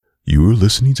You're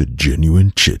listening to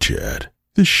Genuine Chit Chat.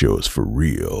 This show is for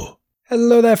real.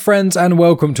 Hello there, friends, and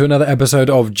welcome to another episode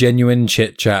of Genuine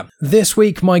Chit Chat. This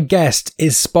week, my guest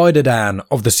is Spider Dan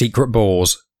of The Secret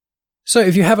Bores. So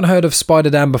if you haven't heard of Spider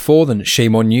Dan before, then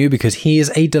shame on you, because he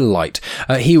is a delight.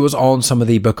 He was on some of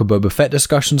the Book of Boba Fett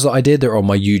discussions that I did. They're on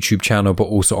my YouTube channel, but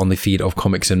also on the feed of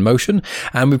Comics in Motion.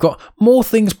 And we've got more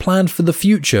things planned for the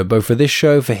future, both for this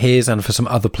show, for his, and for some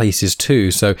other places too.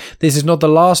 So this is not the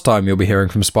last time you'll be hearing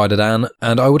from Spider Dan,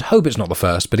 and I would hope it's not the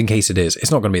first, but in case it is,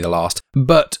 it's not going to be the last.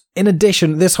 But in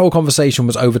addition, this whole conversation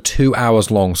was over 2 hours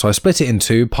long, so I split it in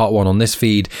two. Part one on this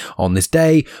feed on this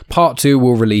day. Part two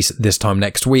will release this time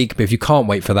next week, but if you can't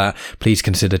wait for that, please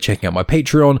consider checking out my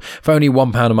Patreon. For only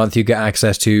 £1 a month, you get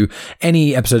access to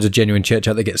any episodes of Genuine Chit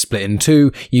Chat that get split in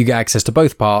two. You get access to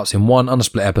both parts in one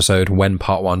unsplit episode when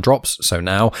part one drops, so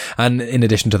now. And in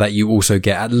addition to that, you also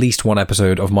get at least one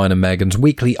episode of mine and Megan's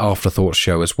weekly Afterthoughts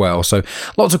show as well. So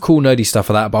lots of cool nerdy stuff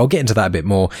for that, but I'll get into that a bit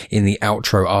more in the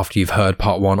outro after you've heard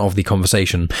part one of the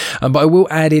conversation. But I will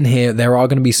add in here, there are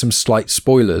going to be some slight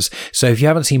spoilers. So if you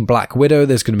haven't seen Black Widow,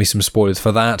 there's going to be some spoilers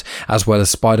for that, as well as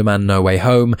Spider-Man No Way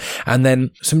Home, and then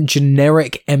some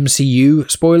generic MCU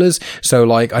spoilers. So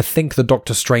like, I think the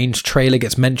Doctor Strange trailer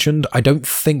gets mentioned. I don't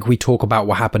think we talk about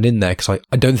what happened in there, because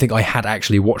I don't think I had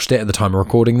actually watched it at the time of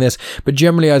recording this. But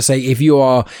generally, I'd say if you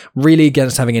are really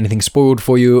against having anything spoiled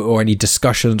for you, or any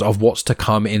discussions of what's to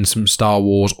come in some Star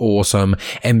Wars or some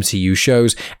MCU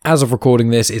shows, as of recording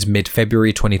this, it's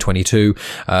mid-February 2022,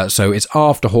 so it's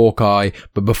after Hawkeye,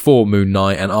 but before Moon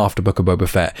Knight and after Book of Boba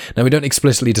Fett. Now, we don't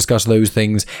explicitly discuss those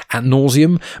things ad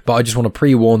nauseum, but I just want to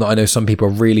pre-warn that I know some people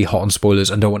are really hot on spoilers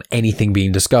and don't want anything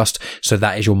being discussed, so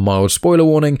that is your mild spoiler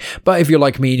warning. But if you're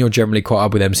like me and you're generally caught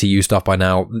up with MCU stuff by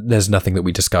now, there's nothing that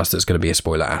we discuss that's going to be a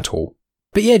spoiler at all.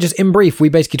 But yeah, just in brief, we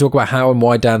basically talk about how and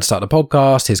why Dan started a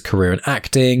podcast, his career in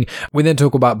acting. We then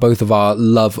talk about both of our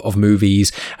love of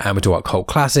movies, and we talk about cult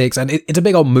classics, and it's a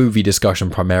big old movie discussion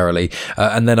primarily.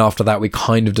 And then after that, we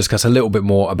kind of discuss a little bit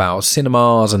more about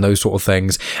cinemas and those sort of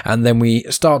things. And then we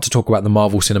start to talk about the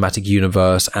Marvel Cinematic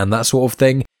Universe and that sort of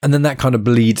thing. And then that kind of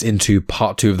bleeds into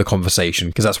part two of the conversation,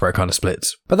 because that's where it kind of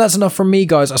splits. But that's enough from me,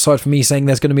 guys, aside from me saying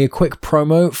there's going to be a quick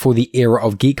promo for the Era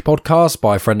of Geek podcast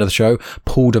by a friend of the show,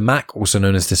 Paul DeMac, also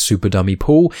known as the Super Dummy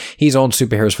Paul. He's on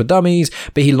Superheroes for Dummies,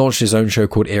 but he launched his own show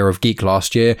called Era of Geek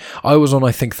last year. I was on,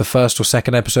 I think, the first or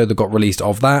second episode that got released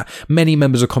of that. Many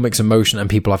members of Comics in Motion and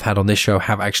people I've had on this show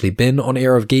have actually been on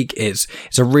Era of Geek. It's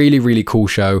a really, really cool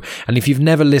show. And if you've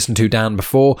never listened to Dan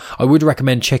before, I would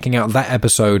recommend checking out that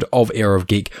episode of Era of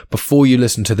Geek before you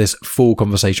listen to this full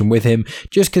conversation with him,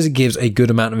 just because it gives a good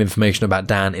amount of information about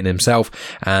Dan in himself.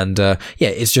 And yeah,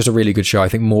 it's just a really good show. I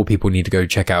think more people need to go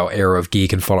check out Era of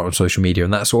Geek and follow it on social media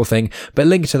and that sort of thing. But a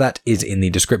link to that is in the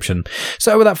description.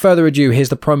 So without further ado, here's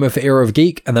the promo for Era of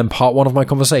Geek, and then part one of my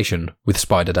conversation with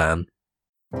Spider Dan.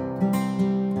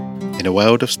 In a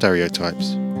world of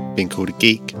stereotypes, being called a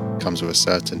geek comes with a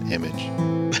certain image.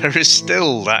 There is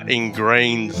still that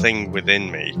ingrained thing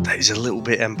within me that is a little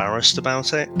bit embarrassed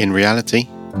about it. In reality,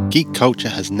 geek culture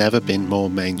has never been more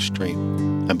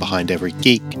mainstream, and behind every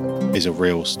geek is a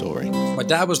real story. My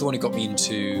dad was the one who got me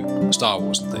into Star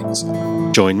Wars and things.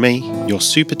 Join me, your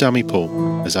Super Dummy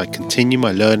Paul, as I continue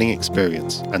my learning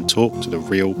experience and talk to the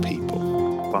real people.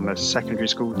 I'm a secondary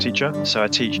school teacher, so I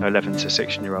teach 11 to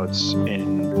 16-year-olds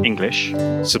in English.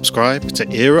 Subscribe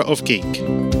to Era of Geek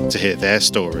to hear their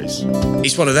stories.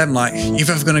 It's one of them, like, you're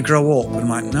ever going to grow up? And I'm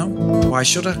like, no, why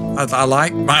should I? I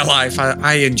like my life.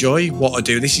 I enjoy what I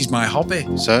do. This is my hobby.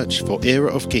 Search for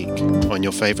Era of Geek on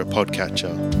your favourite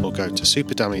podcatcher or go to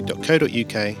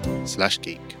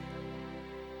superdummy.co.uk/geek.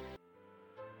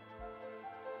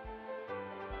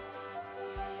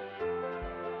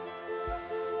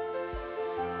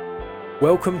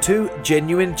 Welcome to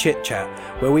Genuine Chit Chat,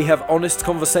 where we have honest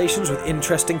conversations with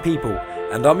interesting people.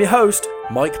 And I'm your host,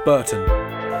 Mike Burton.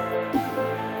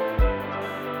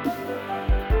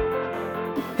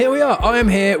 Here we are. I am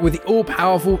here with the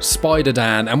all-powerful Spider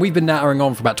Dan, and we've been nattering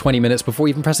on for about 20 minutes before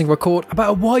even pressing record about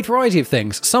a wide variety of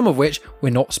things, some of which we're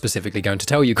not specifically going to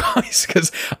tell you guys,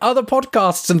 because other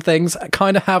podcasts and things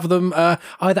kind of have them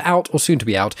either out or soon to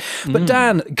be out. But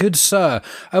Dan, good sir,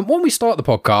 when we start the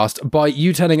podcast, by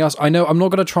you telling us, I know I'm not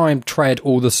going to try and tread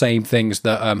all the same things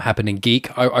that happen in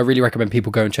Geek. I really recommend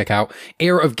people go and check out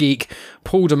Era of Geek,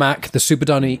 Paul DeMac, the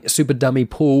Super Dummy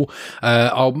Paul.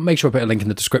 I'll make sure I put a link in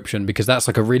the description, because that's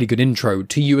like a really good intro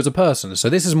to you as a person. So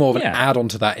this is more of an add-on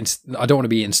to that. I don't want to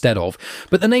be instead of.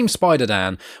 But the name Spider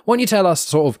Dan, why don't you tell us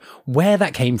sort of where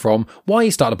that came from, why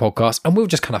you started a podcast, and we'll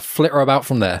just kind of flitter about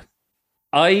from there.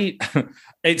 When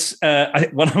I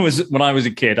was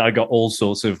a kid, I got all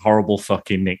sorts of horrible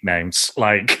fucking nicknames.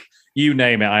 Like, you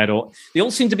name it. I had all. They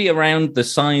all seemed to be around the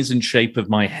size and shape of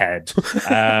my head.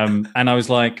 And I was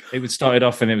like, it would started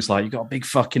off, and it was like, you got a big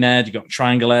fucking head, you got a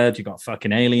triangle head, you got a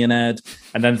fucking alien head,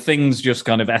 and then things just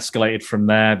kind of escalated from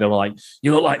there. They were like,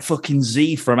 you look like fucking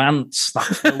Z from Ants, that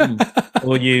film,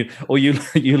 or you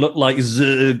look like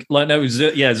Zurg,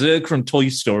 Zurg from Toy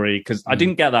Story. Because I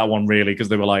didn't get that one really, because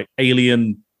they were like,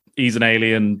 alien, he's an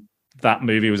alien. That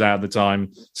movie was out at the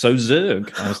time, so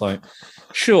Zurg. I was like,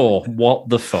 sure, what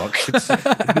the fuck? It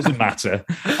doesn't matter.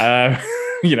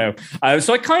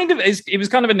 So I kind of, it was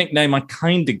kind of a nickname I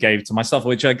kind of gave to myself,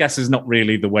 which I guess is not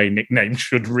really the way nicknames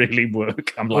should really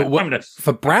work. I'm like,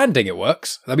 for branding, it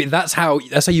works. I mean, that's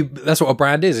what a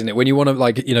brand is, isn't it? When you want to,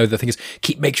 like, the thing is,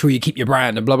 make sure you keep your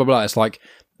brand and blah, blah, blah. It's like,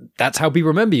 that's how people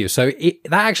remember you. So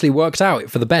that actually works out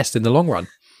for the best in the long run.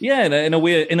 Yeah, in a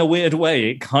weird way,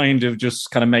 it kind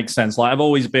of makes sense. Like, I've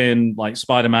always been like,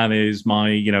 Spider-Man is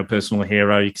my, personal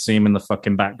hero. You can see him in the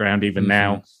fucking background even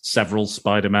now. Several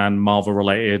Spider-Man, Marvel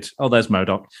related. Oh, there's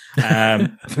MODOK.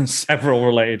 Several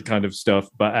related kind of stuff.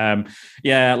 But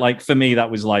like for me,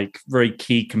 that was like very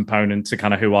key component to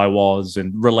kind of who I was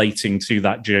and relating to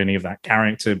that journey of that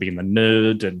character, being the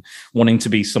nerd and wanting to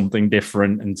be something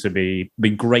different and to be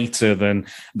greater than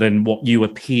what you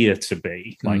appear to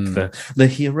be, like the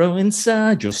hero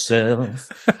inside yourself.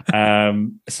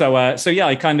 So yeah,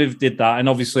 I kind of did that, and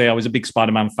obviously I was a big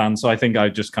Spider-Man fan, so I think I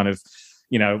just kind of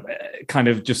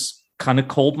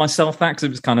called myself that, because it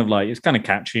was kind of like, it's kind of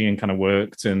catchy and kind of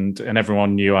worked, and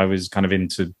everyone knew I was kind of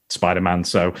into Spider-Man,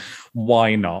 so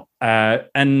why not?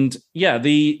 And yeah,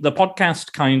 the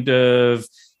podcast kind of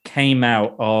came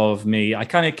out of me. I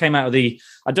kind of came out of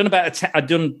I'd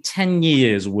done 10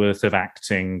 years worth of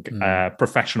acting,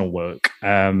 professional work,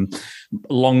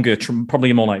 longer,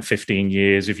 probably more like 15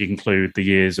 years if you include the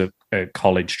years of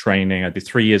college training. I did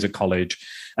 3 years at college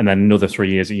and then another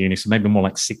 3 years at uni, so maybe more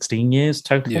like 16 years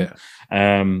total. Yeah.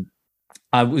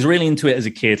 I was really into it as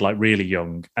a kid, like really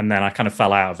young, and then I kind of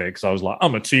fell out of it because I was like,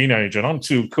 I'm a teenager and I'm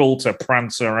too cool to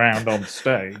prance around on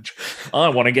stage. I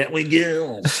want to get with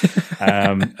girls.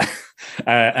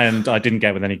 And I didn't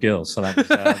get with any girls, so that was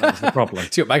the problem.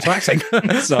 So you're back to acting.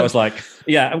 So I was like,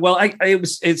 yeah, well,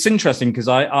 it's interesting because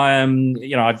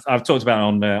I've talked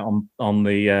about it on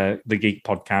the Geek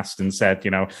podcast and said,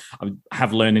 I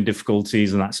have learning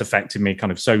difficulties, and that's affected me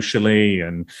kind of socially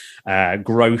and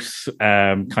growth,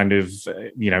 kind of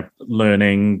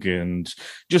learning and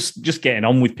just getting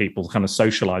on with people, kind of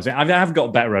socializing. I have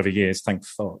got better over years, thank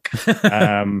fuck.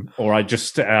 Or I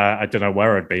just I don't know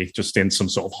where I'd be, just in some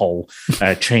sort of hole.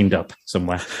 Chained up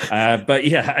somewhere, but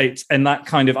yeah, and that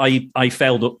kind of I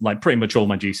failed up like pretty much all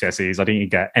my GCSEs. I didn't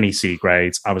get any C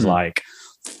grades. I was like,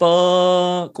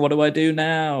 fuck, what do I do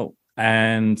now?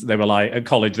 And they were like, at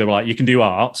college, they were like, you can do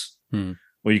art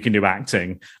or you can do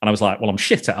acting. And I was like, well, I'm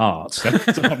shit at art, so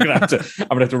I'm gonna have to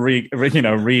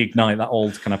reignite that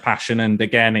old kind of passion. And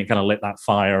again, it kind of lit that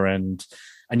fire, and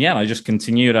yeah, I just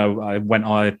continued. I went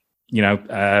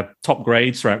top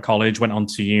grades throughout college, went on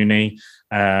to uni.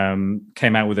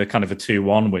 Came out with a kind of a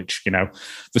 2-1, which,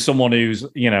 for someone who's,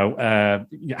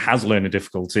 has learning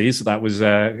difficulties, that was,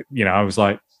 I was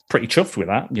like pretty chuffed with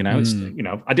that. It's,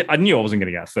 I knew I wasn't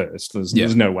going to get first.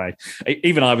 There's no way.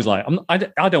 Even I was like,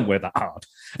 I don't work that hard.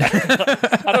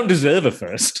 I don't deserve a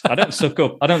first. I don't suck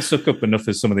up enough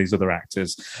as some of these other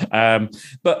actors.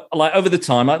 But like over the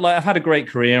time, I've had a great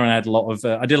career, and I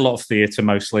did a lot of theatre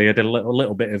mostly. I did a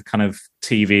little bit of kind of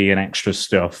TV and extra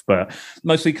stuff, but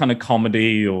mostly kind of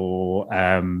comedy or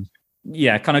kind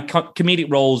of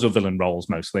comedic roles or villain roles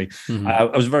mostly. I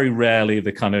was very rarely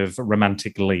the kind of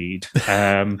romantic lead.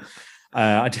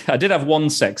 I did have one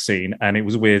sex scene, and it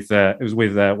was with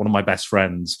one of my best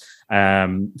friends.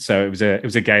 So it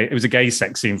was a gay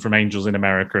sex scene from Angels in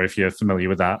America, if you're familiar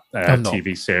with that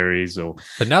TV series.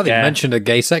 But now that you mentioned a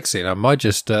gay sex scene, I might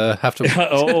just have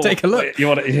to take a look. You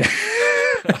want to? Yeah.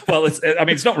 Well,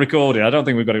 it's not recorded. I don't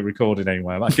think we've got it recorded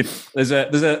anywhere. There's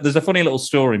a funny little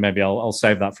story. Maybe I'll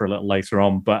save that for a little later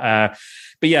on. But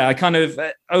yeah, I kind of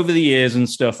over the years and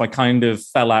stuff, I kind of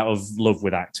fell out of love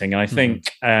with acting, and I think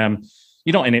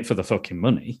you're not in it for the fucking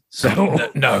money. So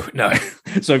no.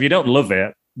 So if you don't love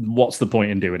it, what's the point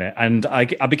in doing it? And I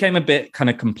became a bit kind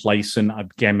of complacent. I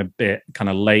became a bit kind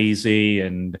of lazy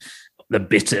and the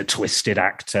bitter, twisted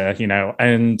actor,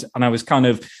 and I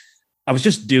was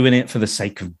just doing it for the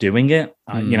sake of doing it.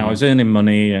 I was earning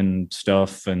money and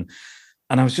stuff, and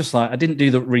I was just like, I didn't do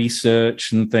the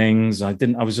research and things. I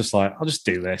was just like, I'll just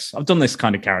do this. I've done this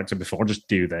kind of character before. I'll just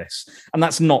do this. And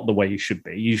that's not the way you should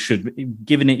be. You should be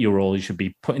giving it your all. You should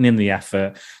be putting in the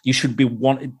effort. You should be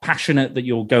passionate that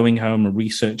you're going home and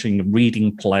researching and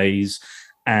reading plays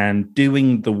and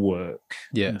doing the work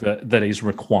that is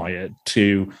required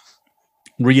to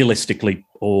realistically,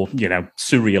 or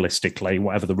surrealistically,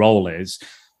 whatever the role is,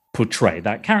 portray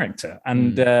that character.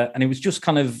 And it was just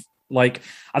kind of like,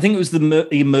 I think it was the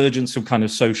emergence of kind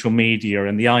of social media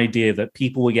and the idea that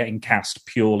people were getting cast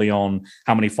purely on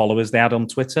how many followers they had on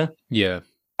Twitter,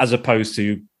 as opposed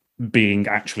to being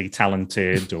actually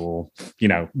talented or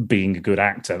being a good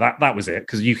actor. That was it,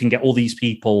 because you can get all these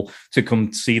people to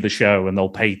come see the show and they'll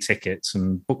pay tickets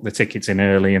and book the tickets in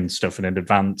early and stuff in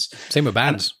advance. Same with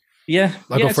bands. I've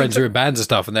got friends who are in bands and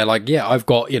stuff, and they're like, I've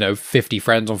got 50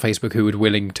 friends on Facebook who would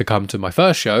willing to come to my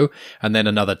first show, and then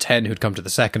another 10 who'd come to the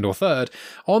second or third.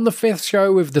 On the fifth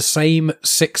show with the same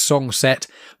 6-song set,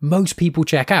 most people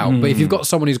check out. But if you've got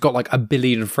someone who's got like 1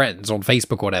 billion friends on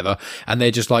Facebook or whatever, and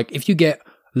they're just like, if you get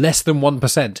less than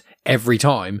 1% every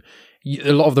time,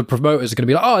 a lot of the promoters are going to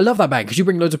be like, oh, I love that band because you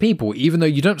bring loads of people, even though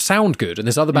you don't sound good and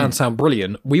this other band sound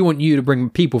brilliant. We want you to bring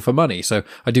people for money. So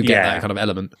I do get that kind of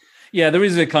element. Yeah, there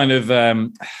is a kind of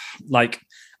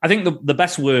I think the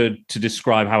best word to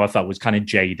describe how I felt was kind of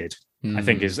jaded. I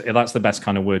think that's the best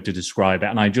kind of word to describe it.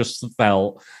 And I just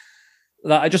felt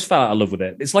out of love with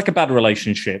it. It's like a bad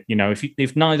relationship.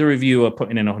 If neither of you are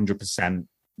putting in 100%,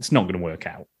 it's not going to work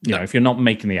out. If you're not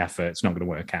making the effort, it's not going to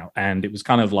work out. And it was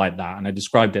kind of like that. And I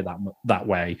described it that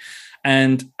way.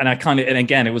 And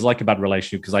again, it was like a bad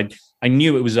relationship because I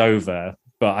knew it was over,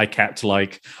 but I kept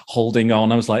like holding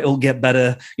on. I was like, it'll get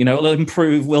better, it'll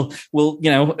improve. We'll,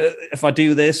 if I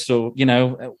do this or,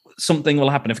 something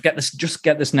will happen. If I get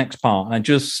this next part. And I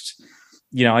just,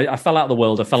 I fell out of the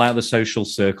world. I fell out of the social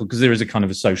circle because there is a kind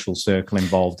of a social circle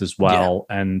involved as well.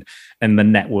 And the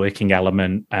networking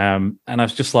element. And I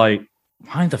was just like,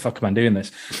 why the fuck am I doing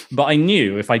this? But I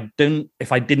knew if I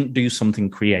didn't do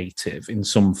something creative in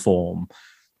some form,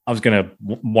 I was going to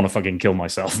want to fucking kill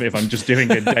myself if I'm just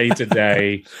doing a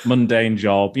day-to-day mundane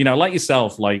job, like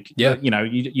yourself, like,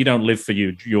 you don't live for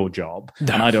your job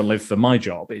and I don't live for my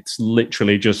job. It's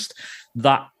literally just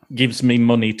that gives me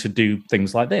money to do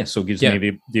things like this, or gives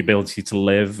me the ability to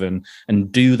live and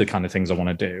do the kind of things I want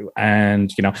to do. And,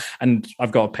 and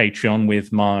I've got a Patreon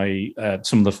with my,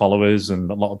 some of the followers and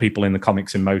a lot of people in the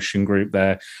Comics in Motion group.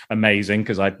 They're amazing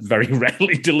because I very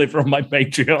rarely deliver on my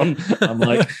Patreon.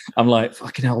 I'm like,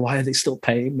 fucking hell, why are they still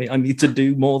paying me? I need to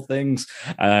do more things.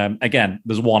 Again,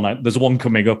 there's one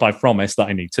coming up, I promise, that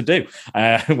I need to do,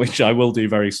 which I will do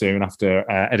very soon after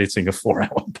editing a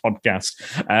 4-hour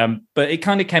podcast. But it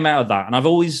kind of came out of that, and I've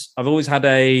always had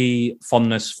a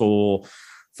fondness for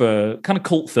kind of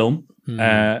cult film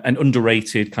and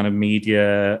underrated kind of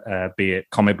media, be it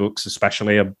comic books,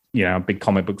 especially a big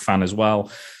comic book fan as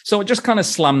well. So I just kind of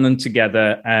slammed them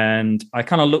together, and I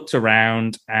kind of looked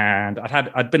around, and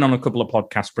I'd been on a couple of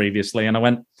podcasts previously, and I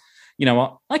went, you know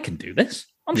what, I can do this.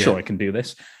 I'm sure I can do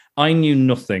this. I knew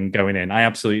nothing going in. I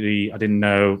didn't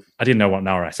know what an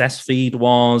RSS feed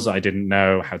was. I didn't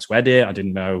know how to edit. I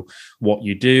didn't know what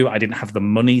you do. I didn't have the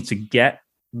money to get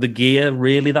the gear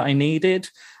really that I needed,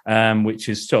 which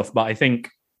is tough. But I think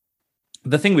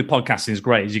the thing with podcasting is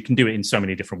great is you can do it in so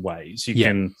many different ways. You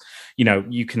can,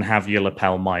 you can have your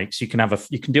lapel mics. You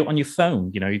can do it on your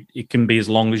phone. It can be as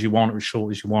long as you want or as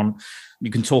short as you want. You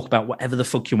can talk about whatever the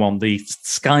fuck you want. The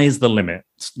sky is the limit.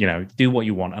 Do what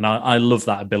you want. And I love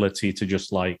that ability to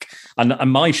just like,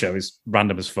 and my show is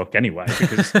random as fuck anyway,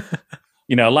 because,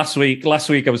 last week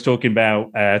I was talking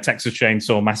about Texas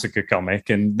Chainsaw Massacre comic.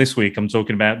 And this week I'm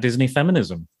talking about Disney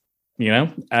feminism,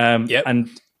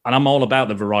 and I'm all about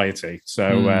the variety.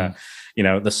 So,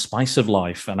 the spice of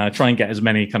life. And I try and get as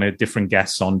many kind of different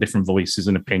guests on, different voices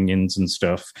and opinions and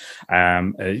stuff.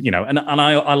 And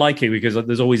I like it because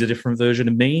there's always a different version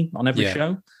of me on every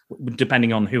show,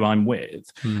 depending on who I'm with.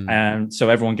 And so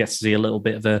everyone gets to see a little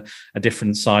bit of a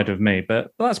different side of me.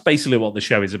 But that's basically what the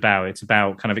show is about. It's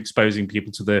about kind of exposing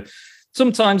people to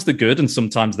sometimes the good and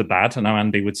sometimes the bad. I know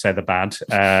Andy would say the bad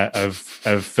of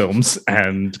films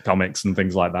and comics and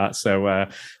things like that. So,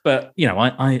 but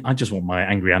I just want my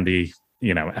Angry Andy,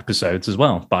 episodes as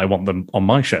well, but I want them on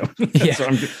my show.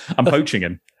 So I'm poaching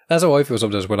him. That's how I feel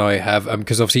sometimes when I have,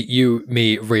 because obviously you,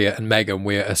 me, Rhea, and Megan,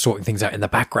 we're sorting things out in the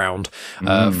background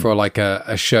for like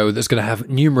a show that's going to have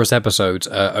numerous episodes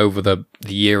over the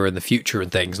year and the future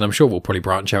and things. And I'm sure we'll probably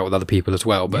branch out with other people as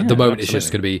well. But at the moment, It's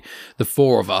just going to be the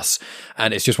four of us.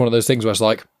 And it's just one of those things where it's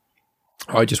like,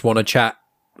 I just want to chat.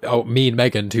 Me and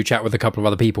Megan to chat with a couple of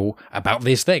other people about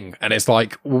this thing. And it's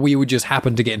like, we would just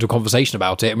happen to get into a conversation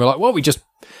about it. And we're like, well, we just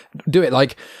do it.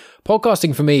 Like,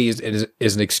 podcasting for me is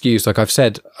an excuse. Like I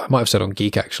might have said on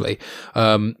Geek actually.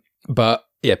 But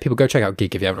yeah, people go check out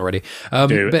Geek if you haven't already.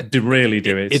 Really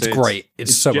do it. It's great.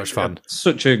 It's so much fun.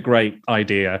 Such a great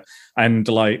idea. And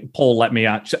like Paul let me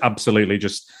absolutely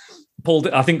just...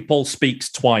 I think Paul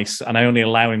speaks twice, and I only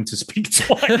allow him to speak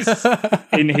twice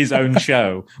in his own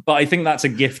show. But I think that's a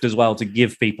gift as well, to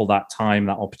give people that time,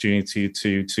 that opportunity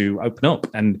to open up.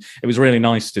 And it was really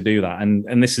nice to do that.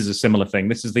 And this is a similar thing.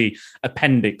 This is the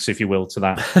appendix, if you will, to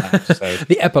that episode.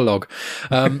 The epilogue.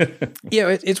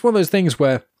 It's one of those things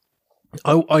where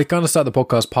I kind of started the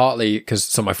podcast partly because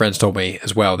some of my friends told me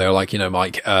as well. They were like,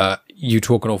 Mike, you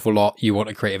talk an awful lot. You want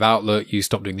a creative outlet. You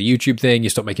stop doing the YouTube thing. You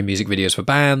stop making music videos for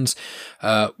bands.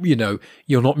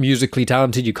 You're not musically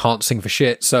talented. You can't sing for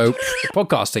shit. So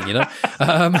podcasting,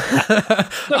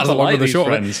 that's a long and the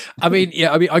short of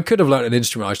it. I could have learned an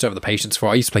instrument. I just don't have the patience for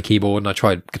it. I used to play keyboard and I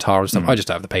tried guitar and stuff. I just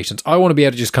don't have the patience. I want to be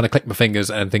able to just kind of click my fingers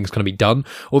and things kind of be done.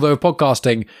 Although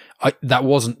podcasting, that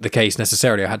wasn't the case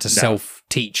necessarily. I had to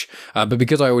self-teach. But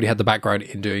because I already had the background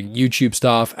in doing YouTube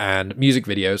stuff and music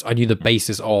videos, I knew the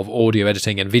basis of audio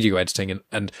editing and video editing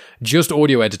and just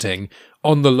audio editing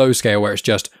on the low scale where it's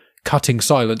just cutting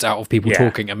silence out of people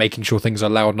talking and making sure things are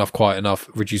loud enough, quiet enough,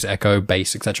 reduce echo,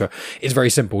 bass, etc. It's very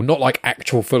simple. Not like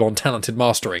actual full-on talented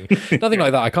mastering. Nothing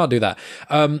like that. I can't do that.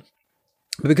 But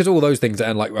because all those things,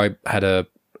 and like I had a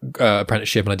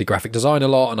apprenticeship and I did graphic design a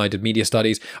lot and I did media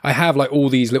studies, I have like all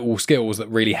these little skills that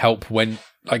really help when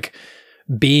like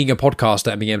being a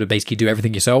podcaster and being able to basically do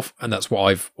everything yourself. And that's what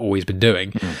I've always been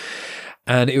doing.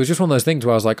 And it was just one of those things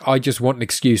where I was like, I just want an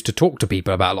excuse to talk to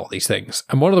people about a lot of these things.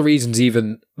 And one of the reasons,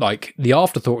 even like the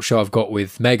Afterthought show I've got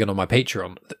with Megan on my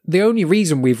Patreon, the only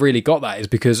reason we've really got that is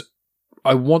because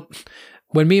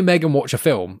when me and Megan watch a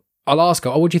film, I'll ask her,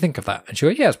 oh, what do you think of that? And she'll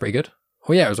go, yeah, it's pretty good.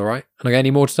 Oh, yeah, it was all right. And I go,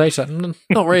 any more to say? She's like,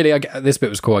 not really. This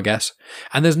bit was cool, I guess.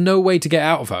 And there's no way to get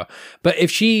out of her. But if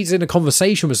she's in a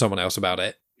conversation with someone else about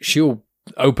it, she'll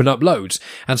open up loads.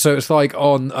 And so it's like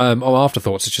on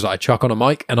Afterthoughts, it's just like I chuck on a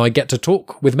mic and I get to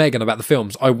talk with Megan about the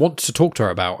films I want to talk to her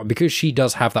about. And because she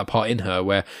does have that part in her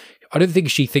where I don't think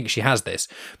she thinks she has this,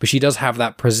 but she does have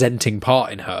that presenting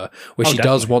part in her where she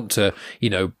does want to,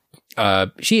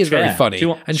 she is very funny. She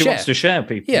wants to share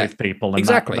with people and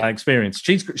exactly. that experience.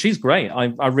 She's great.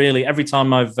 I really, every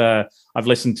time I've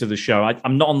listened to the show,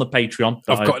 I'm not on the Patreon.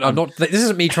 I'm not. This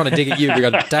isn't me trying to dig at you.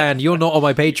 Going, Dan, you're not on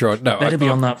my Patreon. No, better be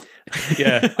on that.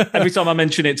 Yeah. Every time I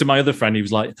mention it to my other friend, he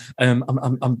was like,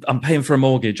 I'm paying for a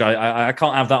mortgage. I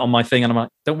can't have that on my thing. And I'm like,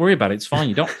 don't worry about it. It's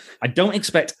fine.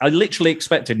 I literally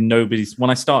expected nobody's, when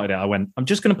I started it, I went, I'm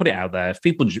just going to put it out there. If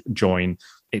people join,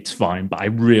 it's fine. But I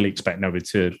really expect nobody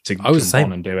to jump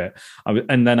on and do it.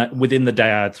 And then within the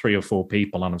day, I had 3 or 4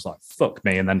 people and I was like, fuck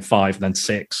me. And then 5, and then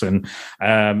 6 and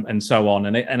so on.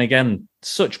 And again,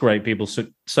 such great people,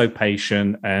 so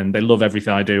patient, and they love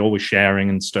everything I do, always sharing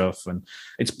and stuff. And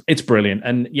it's brilliant.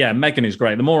 And yeah, Megan is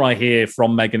great. The more I hear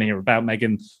from Megan, hear about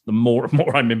Megan, the more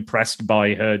I'm impressed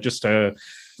by her, just her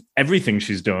everything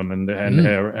she's done and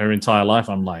her entire life.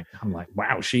 I'm like,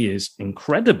 wow, she is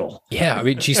incredible. Yeah, I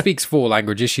mean, she speaks 4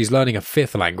 languages. She's learning a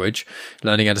 5th language,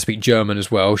 learning how to speak German as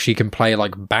well. She can play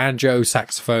like banjo,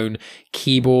 saxophone,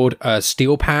 keyboard,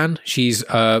 steel pan. She's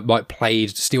like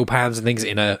played steel pans and things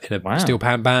in a steel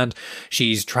pan band.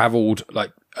 She's traveled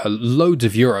like loads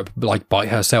of Europe, like by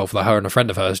herself. Like her and a friend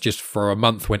of hers just for a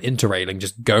month went interrailing,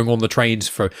 just going on the trains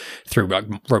through like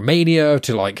Romania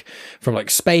to like from like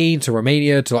Spain to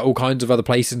Romania to like all kinds of other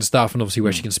places and stuff. And obviously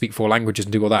where she can speak 4 languages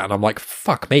and do all that. And I'm like,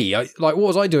 fuck me. Like, what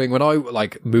was I doing when I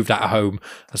like moved out of home?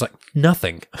 I was like,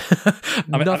 nothing.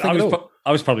 Nothing at all.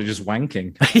 I was probably just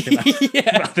wanking. I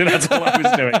think that's all I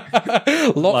was doing.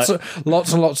 Lots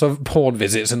and lots of porn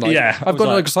visits, and like, I've got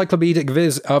an encyclopedic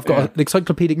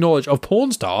knowledge of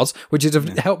porn stars, which is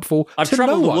helpful. I've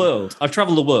traveled the world. I've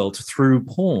traveled the world through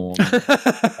porn.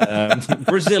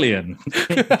 Brazilian,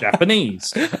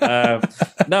 Japanese.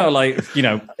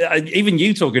 Even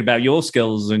you talking about your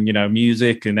skills and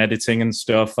music and editing and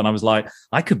stuff, and I was like,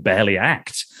 I could barely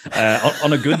act.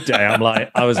 On a good day,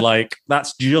 I was like,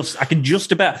 that's just, I can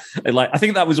just about, like, I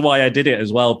think that was why I did it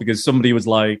as well, because somebody was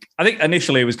like, I think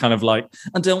initially it was kind of like,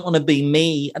 I don't want to be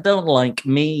me, I don't like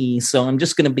me, so I'm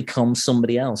just going to become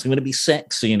somebody else. I'm going to be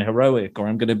sexy and heroic, or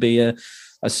I'm going to be a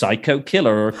psycho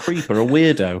killer or a creep or a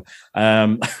weirdo.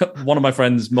 One of my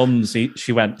friend's mums, she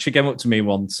came up to me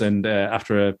once, and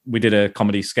we did a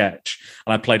comedy sketch,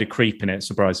 and I played a creep in it,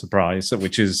 surprise, surprise,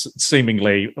 which is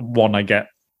seemingly one I get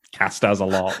cast as a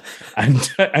lot.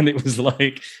 And it was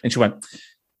like, and she went,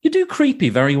 you do creepy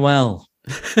very well.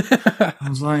 I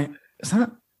was like, is that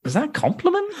a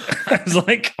compliment? I was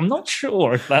like, I'm not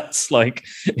sure if that's like,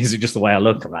 is it just the way I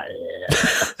look? I'm like,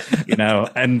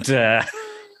 and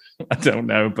I don't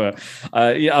know, but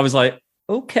I was like,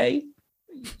 okay,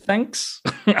 thanks.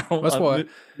 That's why.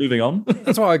 Moving on.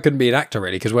 That's why I couldn't be an actor,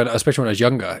 really, because especially when I was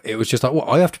younger, it was just like, well,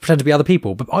 I have to pretend to be other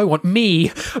people, but I want me.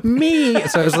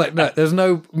 So it was like, no, there's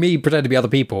no me pretend to be other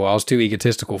people. I was too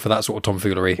egotistical for that sort of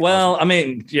tomfoolery. Well, I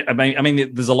mean,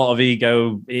 there's a lot of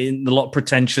ego, a lot of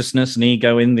pretentiousness and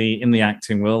ego in the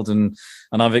acting world, and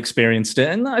I've experienced it.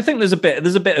 And I think there's a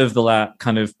bit of that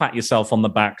kind of pat yourself on the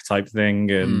back type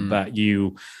thing, and that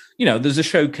there's a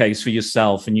showcase for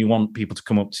yourself and you want people to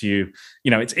come up to you.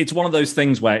 It's one of those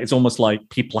things where it's almost like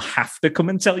people have to come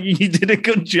and tell you did a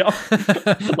good job.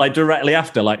 Like directly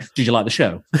after, like, did you like the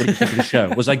show? What did you think of the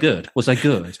show? Was I good?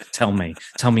 Tell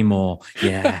me more.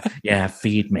 Yeah.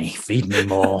 Feed me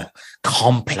more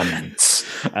compliments.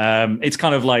 It's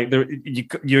kind of like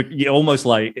you're almost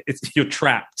like you're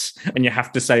trapped and you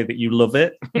have to say that you love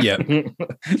it. Yeah.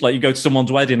 Like you go to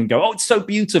someone's wedding and go, oh, it's so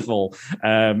beautiful.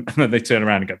 And then they turn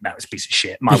around and go, no, it's a piece of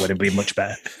shit. My wedding would be much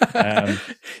better.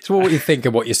 It's what you think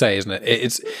and what you say, isn't it?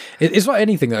 It's like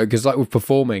anything, though, because like with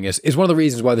performing, it's one of the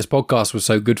reasons why this podcast was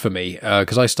so good for me,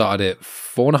 because I started it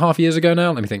 4.5 years ago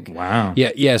now. Let me think. Wow.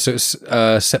 Yeah. So it's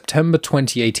September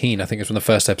 2018, I think, is when the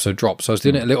first episode dropped. So I was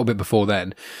doing it a little bit before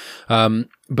then.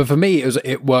 But for me,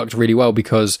 it worked really well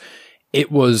because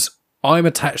I'm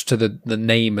attached to the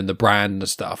name and the brand and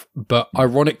stuff, but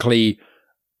ironically,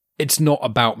 it's not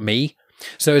about me.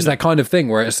 So it's that kind of thing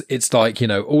where it's like,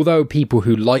 although people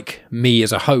who like me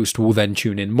as a host will then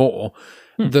tune in more,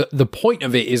 the point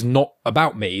of it is not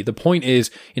about me. The point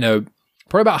is,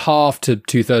 probably about half to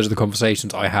 2/3 of the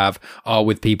conversations I have are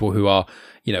with people who are,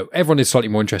 everyone is slightly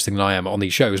more interesting than I am on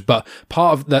these shows, but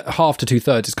part of that half to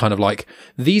 2/3 is kind of like,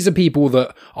 these are people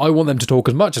that I want them to talk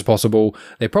as much as possible.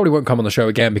 They probably won't come on the show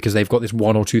again because they've got this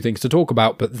one or two things to talk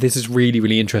about, but this is really,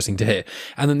 really interesting to hear.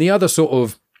 And then the other sort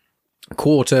of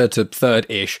quarter to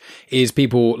third-ish is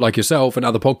people like yourself and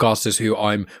other podcasters who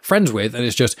I'm friends with, and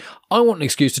it's just, I want an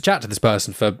excuse to chat to this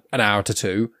person for an hour to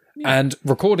two, and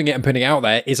recording it and putting it out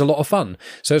there is a lot of fun.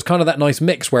 So it's kind of that nice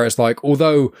mix where it's like,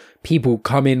 although people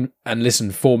come in and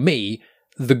listen for me,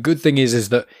 the good thing is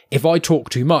that if I talk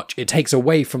too much, it takes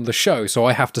away from the show, so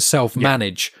I have to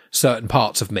self-manage certain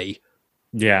parts of me.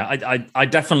 Yeah, I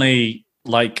definitely,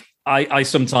 like, I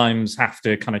sometimes have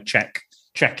to kind of check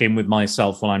in with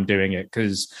myself while I'm doing it,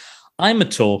 because I'm a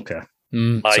talker.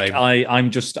 Same. I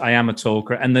am a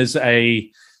talker, and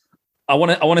I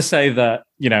want to say that,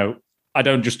 I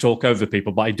don't just talk over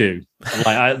people, but I do.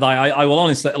 I will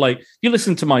honestly, like, you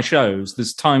listen to my shows,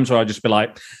 there's times where I just be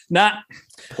like, nah.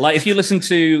 Like, if you listen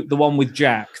to the one with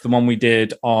Jack, the one we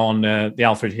did on the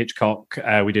Alfred Hitchcock,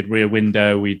 we did Rear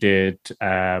Window, we did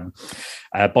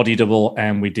Body Double,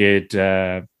 and we did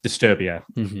Disturbia.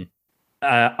 Mm-hmm.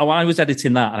 I was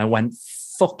editing that and I went,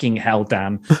 fucking hell,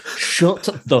 Dan, shut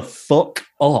the fuck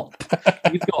up.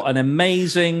 You've got an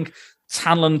amazing,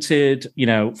 talented,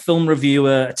 film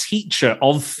reviewer, a teacher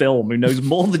of film who knows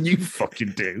more than you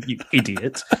fucking do, you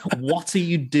idiot. What are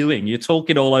you doing? You're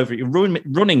talking all over it. You're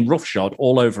running roughshod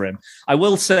all over him. I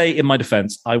will say, in my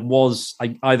defense, I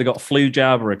either got a flu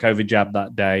jab or a COVID jab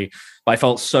that day, but I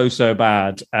felt so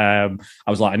bad. I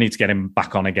was like, I need to get him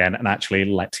back on again and actually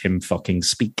let him fucking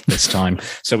speak this time.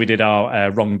 So we did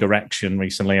our Wrong Direction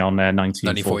recently on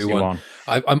 1941.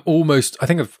 I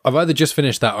think I've either just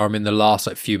finished that or I'm in the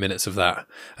last few minutes of that.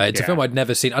 It's a film I'd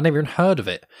never seen. I'd never even heard of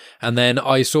it. And then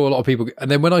I saw a lot of people,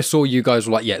 and then when I saw you guys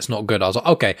were like, yeah, it's not good, I was like,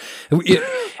 okay.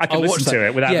 I can listen to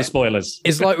it without the spoilers.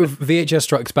 It's like with VHS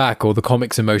Strikes Back or the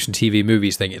Comics in Motion TV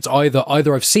movies thing. It's either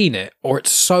I've seen it or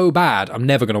it's so bad I'm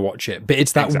never going to watch it. But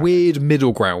it's that weird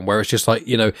middle ground where it's just like,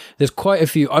 there's quite a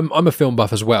few. I'm a film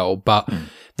buff as well, but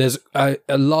there's a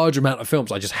large amount of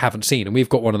films I just haven't seen. And we've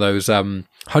got one of those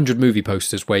 100 movie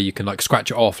posters where you can like scratch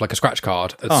it off like a scratch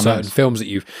card at certain films that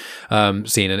you've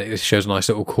seen, and it shows a nice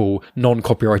little cool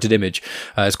non-copyrighted image.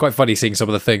 It's quite funny seeing some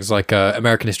of the things like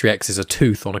American History X is a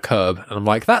tooth on a curb, and I'm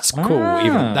like, that's cool.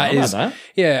 Even that is,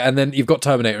 yeah. And then you've got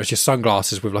Terminator, it's just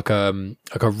sunglasses with like a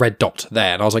red dot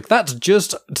there, and I was like, that's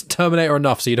just Terminator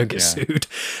enough so you don't get sued.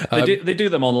 They do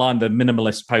them online, the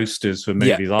minimalist posters for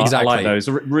movies. Yeah, exactly. I like those.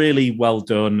 They're really well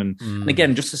done, and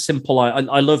again, just a simple.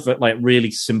 I love it, like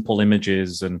really simple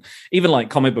images, and even like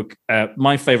comic book.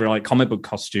 My favorite like comic book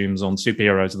costumes on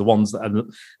superheroes are the ones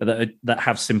that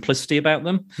have simplicity about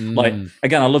them. Like,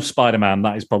 again, I love Spider-Man.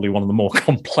 That is probably one of the more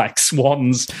complex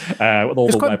ones. With all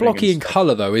it's the quite blocky in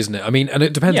color, though, isn't it? I mean, and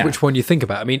it depends which one you think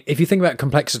about. I mean, if you think about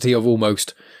complexity of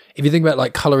almost. If you think about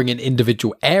like coloring in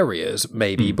individual areas,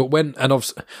 maybe, but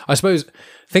I suppose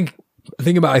think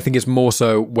about. I think it's more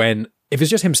so when if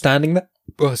it's just him standing there.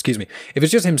 Well, excuse me. If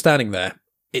it's just him standing there,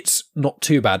 it's not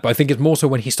too bad, but I think it's more so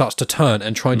when he starts to turn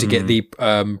and trying to get the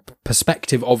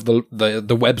perspective of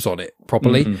the webs on it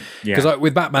properly. Because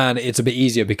with Batman, it's a bit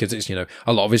easier because it's,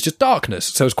 a lot of it's just darkness,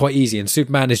 so it's quite easy. And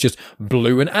Superman is just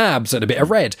blue and abs and a bit of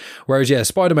red. Whereas,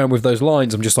 Spider-Man with those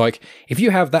lines, I'm just like, if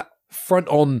you have that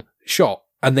front-on shot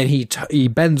and then he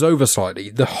bends over slightly,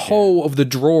 the whole of the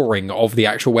drawing of the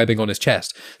actual webbing on his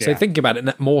chest. So thinking about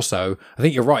it more so, I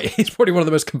think you're right. It's probably one of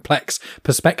the most complex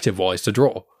perspective-wise to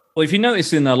draw. Well, if you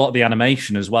notice in a lot of the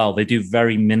animation as well, they do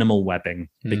very minimal webbing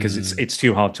because it's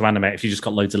too hard to animate if you just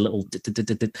got loads of little...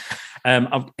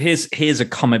 Here's a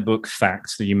comic book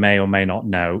fact that you may or may not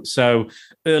know. So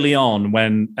early on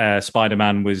when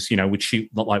Spider-Man was, would shoot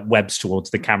like webs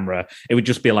towards the camera, it would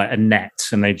just be like a net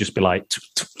and they'd just be like...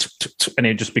 and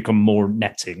it'd just become more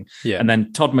netting. Yeah. And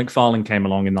then Todd McFarlane came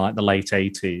along in like the late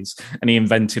 80s and he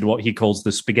invented what he calls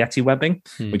the spaghetti webbing,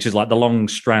 which is like the long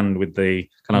strand with the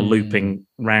kind of looping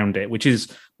round it, which is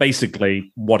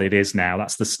basically what it is now.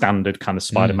 That's the standard kind of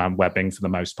Spider-Man webbing for the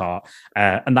most part.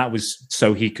 And that was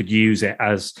so he could use it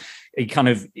as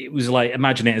it was like,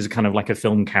 imagine it as a kind of like a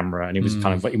film camera, and it was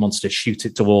kind of what he wants to shoot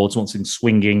it towards, wants him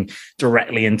swinging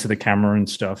directly into the camera and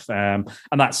stuff. And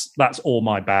that's all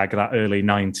my bag. That early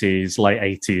 90s, late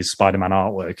 80s Spider-Man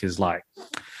artwork is like,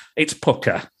 it's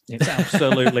pucker. It's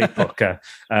absolutely pucker.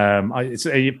 It's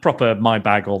a proper my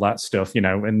bag, all that stuff,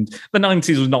 and the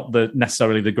 90s was not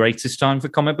necessarily the greatest time for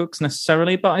comic books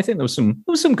necessarily, but I think there was some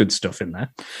good stuff in there.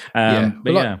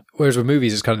 Whereas with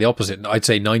movies, it's kind of the opposite. I'd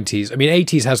say 90s. I mean,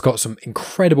 80s has got some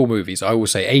incredible movies. I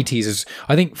always say 80s is,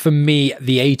 I think for me,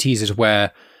 the 80s is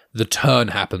where the turn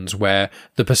happens, where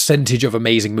the percentage of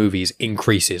amazing movies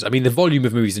increases. I mean, the volume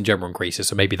of movies in general increases,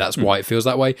 so maybe that's why it feels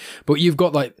that way. But you've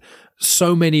got like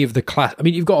so many of the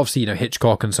you've got obviously,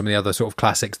 Hitchcock and some of the other sort of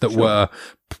classics that were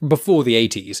before the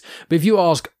 80s. But if you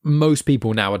ask most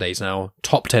people nowadays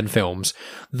top 10 films,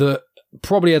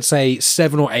 probably I'd say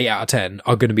 7 or 8 out of 10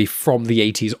 are going to be from the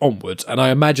 80s onwards. And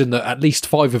I imagine that at least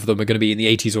 5 of them are going to be in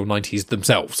the 80s or 90s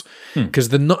themselves.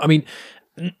 Because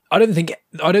I don't think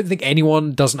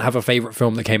anyone doesn't have a favourite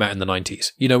film that came out in the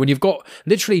 90s. When you've got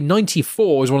literally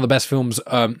 94 is one of the best films.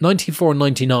 94 and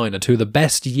 99 are two of the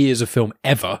best years of film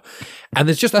ever. And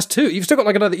that's two. You've still got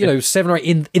like another, 7 or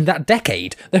 8 in that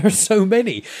decade. There are so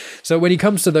many. So when it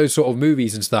comes to those sort of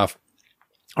movies and stuff,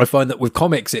 I find that with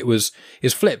comics,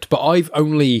 it's flipped. But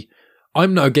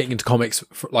I'm now getting into comics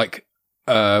for like,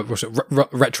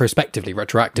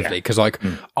 retroactively, because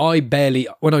I barely,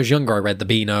 when I was younger, I read the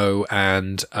Beano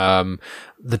and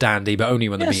the Dandy, but only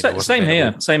when the Beano was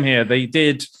same here. They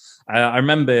did. I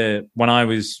remember when I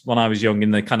was young,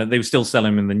 in the kind of, they were still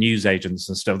selling them in the newsagents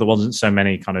and stuff. There wasn't so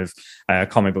many kind of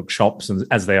comic book shops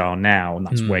as they are now, and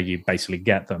that's where you basically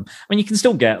get them. I mean, you can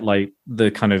still get like the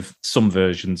kind of some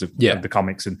versions of the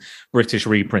comics and British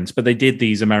reprints, but they did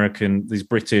these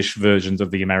British versions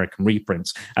of the American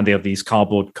reprints, and they have these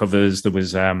cardboard covers. There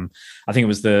was, I think it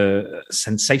was the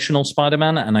Sensational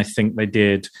Spider-Man, and I think they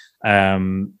did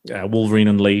Wolverine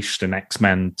Unleashed and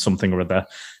X-Men something or other.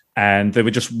 And they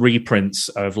were just reprints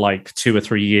of like 2 or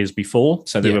 3 years before.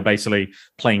 So they were basically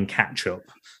playing catch up.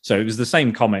 So it was the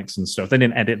same comics and stuff. They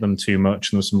didn't edit them too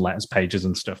much, and there was some letters pages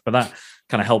and stuff. But that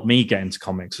kind of helped me get into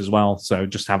comics as well. So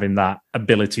just having that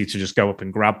ability to just go up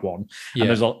and grab one. Yeah. And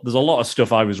there's a lot of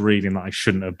stuff I was reading that I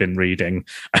shouldn't have been reading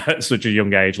at such a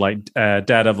young age. Like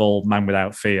Daredevil, Man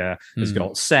Without Fear has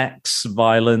got sex,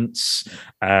 violence,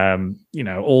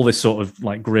 all this sort of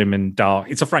like grim and dark.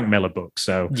 It's a Frank Miller book.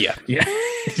 So yeah.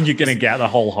 You're going to get the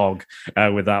whole hog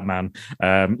with that man.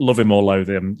 Love him or loathe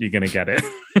him, you're going to get it.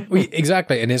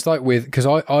 Exactly. And it's like because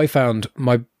I found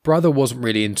my brother wasn't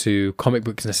really into comic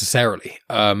books necessarily.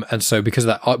 And so because of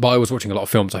that, I was watching a lot of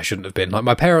films I shouldn't have been. Like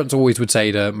my parents always would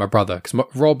say to my brother, because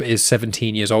Rob is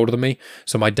 17 years older than me.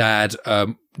 So my dad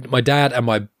and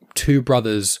my 2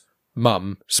 brothers'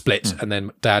 mum split, and then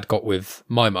dad got with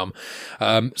my mum.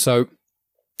 So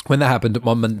when that happened,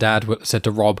 Mum and Dad said to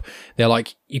Rob, they're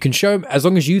like, you can show him, as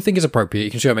long as you think it's appropriate,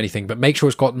 you can show him anything, but make sure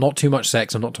it's got not too much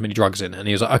sex and not too many drugs in. And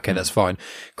he was like, okay, that's fine.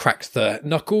 Cracked the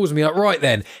knuckles and be like, right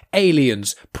then,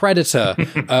 Aliens, Predator,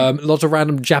 lots of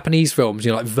random Japanese films,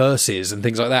 like Versus and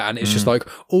things like that. And it's just like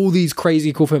all these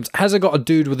crazy cool films. Has it got a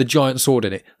dude with a giant sword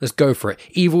in it? Let's go for it.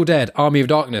 Evil Dead, Army of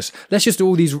Darkness. Let's just do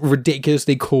all these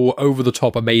ridiculously cool,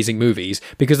 over-the-top, amazing movies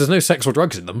because there's no sex or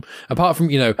drugs in them, apart from,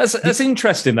 That's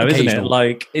interesting though, isn't it?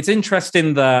 Like, it's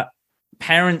interesting that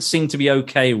parents seem to be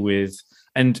okay with,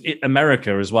 and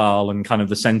America as well, and kind of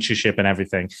the censorship and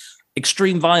everything.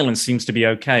 Extreme violence seems to be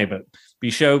okay, but You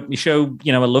show,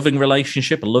 you know, a loving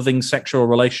relationship, a loving sexual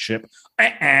relationship.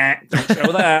 Don't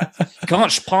show that.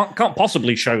 Can't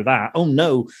possibly show that. Oh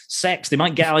no, sex. They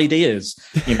might get ideas.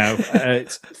 You know,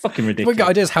 it's fucking ridiculous. We got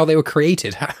ideas how they were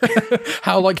created.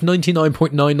 How like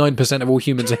 99.99% of all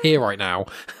humans are here right now.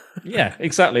 Yeah,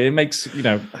 exactly. It makes, you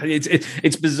know,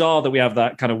 it's bizarre that we have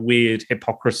that kind of weird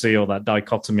hypocrisy or that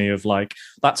dichotomy of like,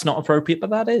 that's not appropriate, but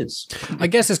that is. I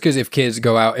guess it's because if kids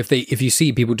go out, if you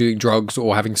see people doing drugs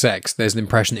or having sex, there's an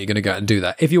impression that you're going to go out and do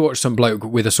that. If you watch some bloke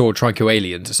with a sword try and kill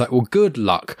aliens, it's like, well, good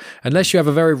luck. Unless you have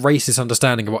a very racist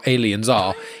understanding of what aliens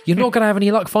are, you're not going to have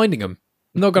any luck finding them.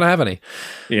 Not going to have any.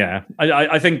 Yeah,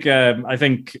 I think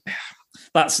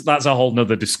that's a whole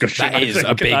nother discussion. That is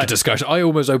a big discussion. I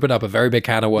almost opened up a very big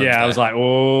can of worms. Yeah, there. I was like,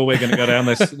 oh, we're going to go down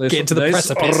this get into the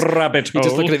precipice. Rabbit hole. You're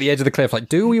just looking at the edge of the cliff, like,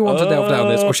 do we want to delve down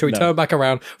this, or should we turn back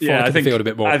around? Yeah, I think the field a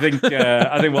bit more. I think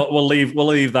we'll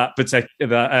leave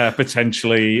that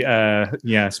potentially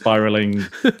spiraling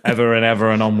ever and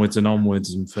ever and onwards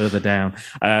and further down.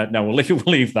 No, we'll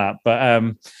leave that, but.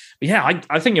 Yeah,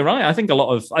 I think you're right. I think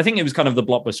it was kind of the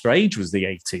blockbuster age was the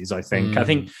 80s, I think. I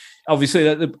think obviously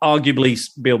arguably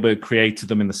Spielberg created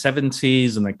them in the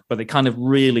 70s, but they kind of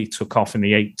really took off in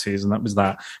the 80s, and that was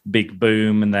that big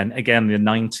boom. And then again, the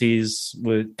 90s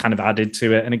were kind of added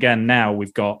to it. And again, now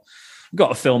we've got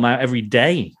a film out every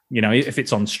day, you know, if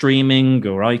it's on streaming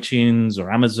or iTunes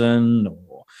or Amazon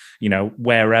or, you know,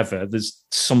 wherever, there's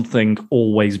something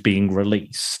always being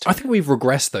released. I think we've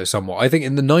regressed, though, somewhat. I think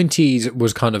in the 90s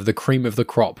was kind of the cream of the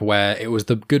crop, where it was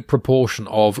the good proportion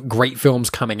of great films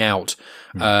coming out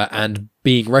and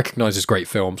being recognised as great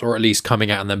films, or at least coming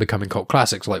out and then becoming cult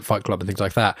classics like Fight Club and things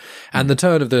like that. And the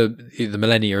turn of the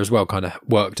millennia as well kind of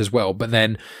worked as well. But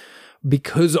then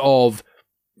because of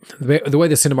the way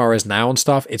the cinema is now and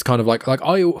stuff, it's kind of like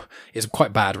it's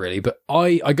quite bad, really. But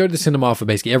I go to the cinema for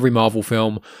basically every Marvel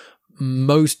film,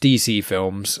 most DC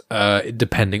films,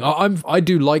 depending. I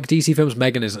do like DC films.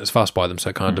 Megan isn't as fussed by them, so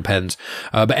it kind of depends.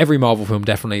 But every Marvel film,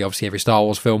 definitely, obviously every Star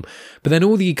Wars film. But then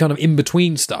all the kind of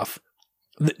in-between stuff,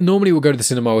 normally we'll go to the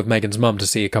cinema with Megan's mum to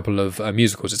see a couple of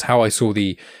musicals. It's how I saw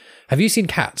Have you seen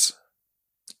Cats?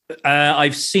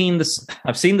 I've seen the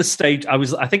stage.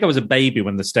 I think I was a baby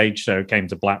when the stage show came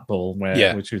to Blackpool,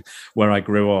 which was where I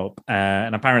grew up,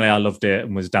 and apparently I loved it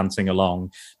and was dancing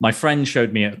along. My friend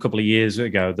showed me it a couple of years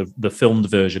ago, the filmed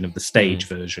version of the stage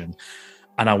version,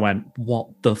 and I went,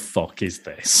 "What the fuck is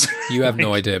this?" You have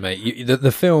no idea, mate.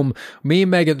 The film, me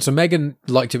and Megan. So Megan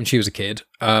liked it when she was a kid,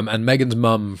 and Megan's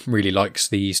mum really likes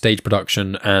the stage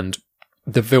production and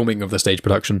the filming of the stage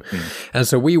production. And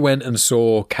so we went and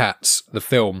saw Cats, the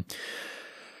film,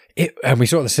 and we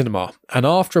saw it at the cinema. And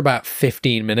after about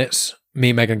 15 minutes,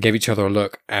 me and Megan gave each other a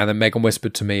look, and then Megan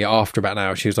whispered to me after about an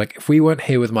hour, she was like, if we weren't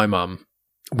here with my mum,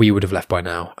 we would have left by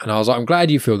now. And I was like, I'm glad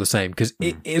you feel the same, because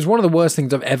it is one of the worst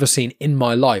things I've ever seen in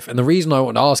my life. And the reason I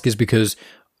want to ask is because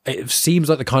it seems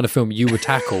like the kind of film you would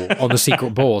tackle on The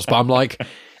Secret Bores. But I'm like,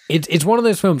 it's one of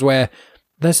those films where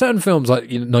there's certain films like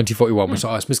 1941, which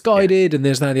are misguided, and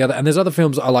there's now the other, and there's other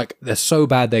films that are like, they're so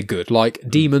bad they're good. Like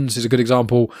Demons is a good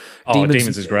example.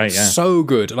 Demons is great, yeah, so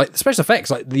good. Like the special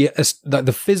effects, like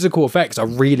the physical effects are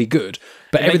really good,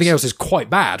 but everything else is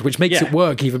quite bad, which makes it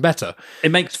work even better.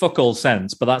 It makes fuck all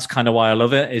sense, but that's kind of why I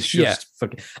love it. It's just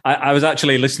I was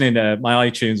actually listening to my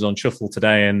iTunes on Shuffle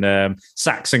today, and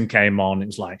Saxon came on. It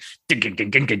was like, and I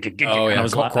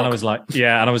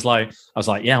was like,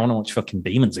 I want to watch fucking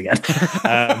Demons again.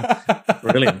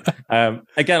 Brilliant.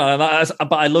 Again,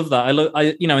 but I love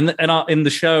that. In the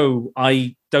show,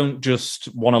 I don't just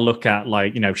want to look at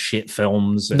shit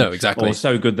films. No, exactly. Or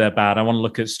so good they're bad. I want to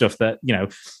look at stuff that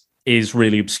is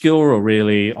really obscure or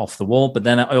really off the wall. But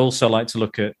then I also like to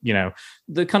look at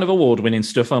the kind of award-winning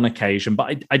stuff on occasion.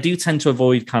 But I do tend to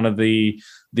avoid kind of the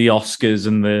Oscars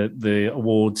and the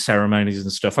award ceremonies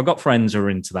and stuff. I've got friends who are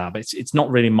into that, but it's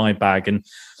not really my bag. And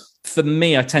for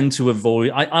me, I tend to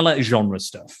avoid. I like genre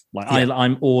stuff.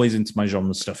 I'm always into my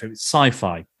genre stuff. If it's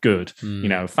sci-fi, good.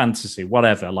 Fantasy,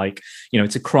 whatever.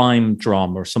 It's a crime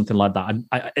drama or something like that.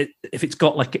 If it's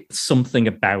got something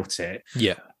about it,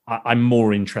 I'm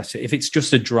more interested. If it's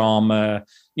just a drama,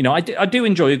 I do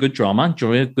enjoy a good drama. I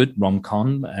enjoy a good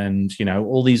rom-com, and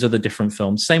all these other different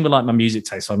films. Same with my music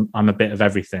taste. I'm a bit of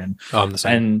everything. Oh, I'm the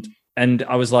same. And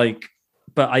I was like.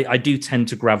 But I do tend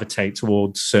to gravitate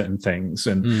towards certain things.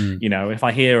 And, if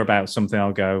I hear about something,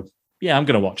 I'll go, yeah, I'm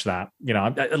going to watch that.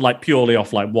 Purely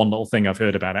off one little thing I've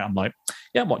heard about it. I'm like,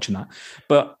 yeah, I'm watching that.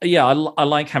 But yeah, I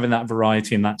like having that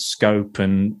variety and that scope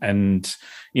and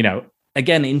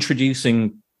again,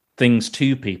 introducing things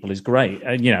to people is great.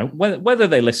 And whether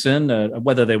they listen,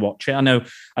 whether they watch it. I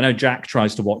know Jack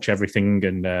tries to watch everything,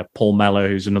 and Paul Mellor,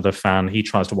 who's another fan, he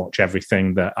tries to watch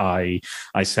everything that I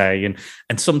say,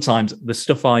 and sometimes the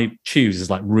stuff I choose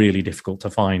is like really difficult to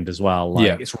find as well.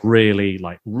 Like it's really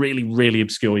really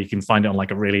obscure. You can find it on like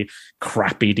a really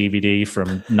crappy DVD from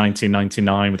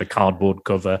 1999 with a cardboard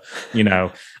cover,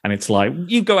 and it's like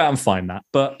you go out and find that.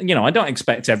 But I don't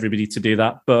expect everybody to do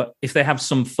that. But if they have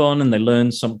some fun and they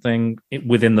learn something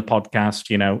within the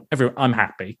podcast, I'm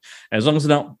happy, as long as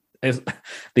they're not.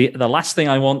 The last thing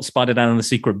I want Spider-Dan and the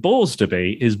Secret Bores to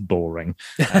be is boring.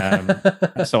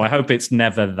 So I hope it's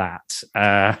never that.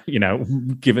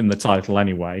 Given the title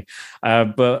anyway.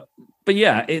 But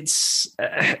yeah, it's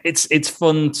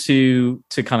fun to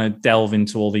kind of delve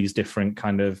into all these different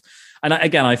kind of. And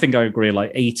again, I think I agree,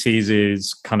 like 80s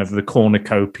is kind of the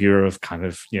cornucopia of kind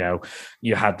of,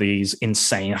 you had these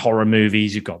insane horror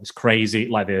movies. You've got this crazy,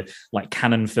 like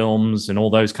canon films and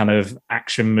all those kind of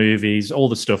action movies, all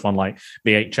the stuff on like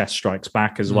VHS Strikes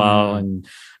Back as well. And,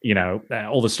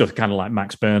 all the stuff kind of like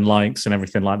Max Byrne likes and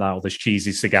everything like that, all those cheesy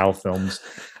Seagal films.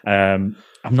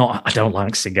 I don't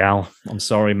like Seagal. I'm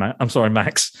sorry,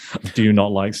 Max. I do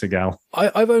not like Seagal.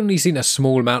 I've only seen a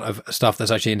small amount of stuff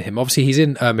that's actually in him. Obviously, he's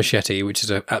in Machete, which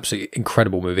is an absolutely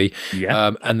incredible movie.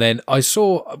 Yeah. And then I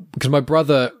saw, because my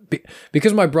brother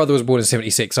was born in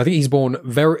 76, I think he's born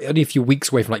only a few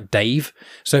weeks away from like Dave.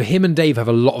 So him and Dave have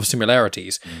a lot of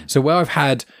similarities. So where I've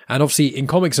had, and obviously in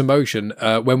Comics in Motion,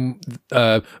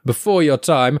 before your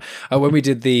time, when we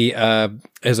did the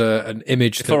as an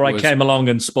image before I came along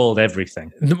and spoiled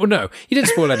everything. No, you didn't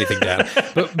spoil anything, Dan.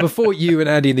 But before you and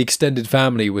Andy and the extended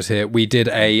family was here, we did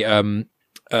a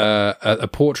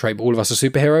portrait. All of us are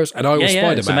superheroes, and I was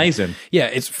Spider-Man. It's amazing. Yeah,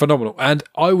 it's phenomenal. And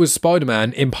I was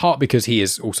Spider-Man in part because he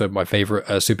is also my favorite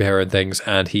superhero and things,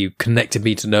 and he connected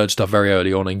me to nerd stuff very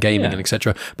early on in gaming and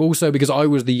etc. But also because I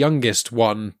was the youngest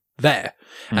one there.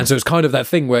 And so it's kind of that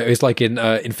thing where it's like in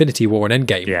Infinity War and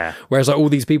Endgame, whereas like all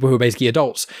these people who are basically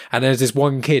adults, and there's this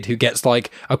one kid who gets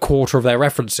like a quarter of their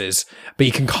references, but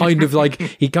he can kind of like,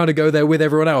 he kind of go there with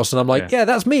everyone else. And I'm like, yeah,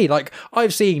 that's me. Like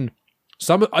I've seen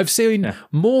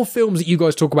more films that you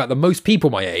guys talk about than most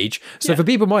people my age. So for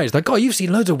people my age, like, you've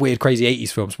seen loads of weird, crazy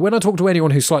 80s films. When I talk to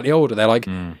anyone who's slightly older, they're like,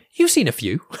 you've seen a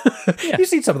few. You've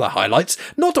seen some of the highlights.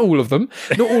 Not all of them.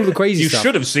 Not all of the crazy stuff. You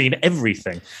should have seen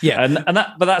everything. Yeah.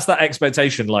 But that's that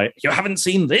expectation. Like, you haven't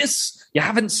seen this. You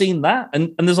haven't seen that.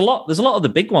 And there's a lot of the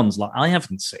big ones like I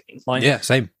haven't seen. Like, yeah,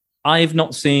 same. I've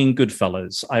not seen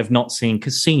Goodfellas. I've not seen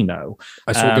Casino.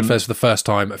 I saw Goodfellas for the first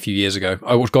time a few years ago.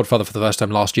 I watched Godfather for the first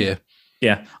time last year.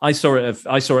 Yeah, I saw it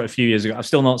a few years ago. I've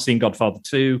still not seen Godfather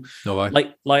 2. No way.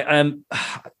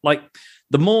 Like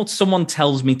the more someone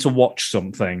tells me to watch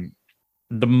something,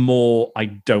 the more I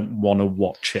don't want to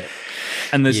watch it.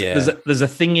 And there's a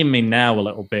thing in me now a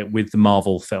little bit with the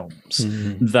Marvel films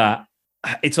that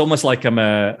it's almost like I'm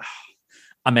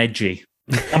edgy.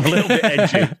 I'm a little bit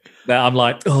edgy. That I'm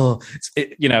like,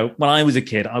 when I was a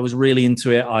kid, I was really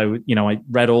into it. I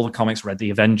read all the comics, read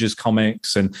the Avengers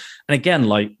comics, and again,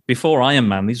 like before Iron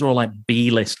Man, these are all like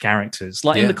B-list characters.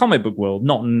 Like in the comic book world,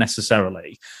 not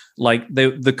necessarily. Like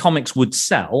the comics would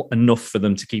sell enough for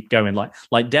them to keep going.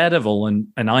 Like Daredevil and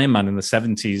Iron Man in the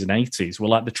 70s and 80s were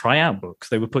like the tryout books.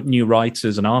 They would put new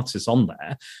writers and artists on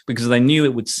there because they knew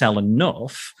it would sell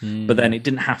enough, but then it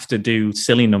didn't have to do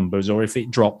silly numbers, or if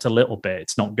it dropped a little bit,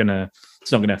 it's not gonna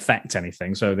affect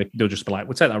anything. So they'll just be like,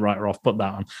 we'll take that writer off, put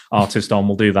that on, artist on,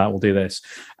 we'll do that, we'll do this.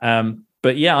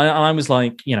 But yeah, I was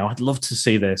like, I'd love to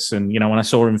see this. And, when I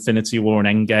saw Infinity War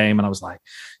and Endgame, and I was like,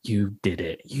 you did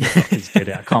it. You fuckers did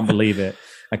it. I can't believe it.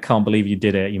 I can't believe you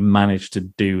did it. You managed to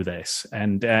do this.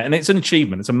 And it's an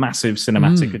achievement. It's a massive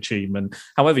cinematic achievement.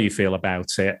 However you feel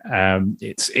about it,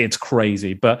 it's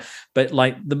crazy. But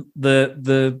like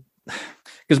the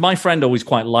because my friend always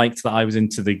quite liked that I was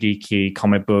into the geeky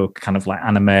comic book, kind of like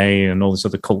anime and all this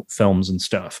other cult films and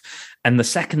stuff. And the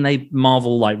second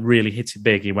Marvel like really hit it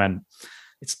big, he went,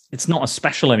 it's not as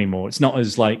special anymore. It's not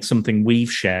as like something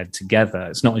we've shared together.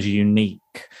 It's not as unique.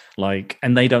 Like,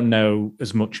 and they don't know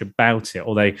as much about it,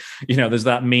 or they, there's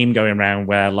that meme going around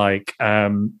where like,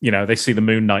 they see the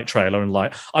Moon Knight trailer and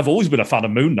like, I've always been a fan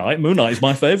of Moon Knight. Moon Knight is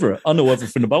my favorite. I know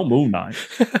everything about Moon Knight,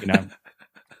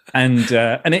 And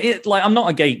it like, I'm not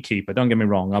a gatekeeper, don't get me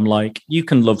wrong. I'm like, you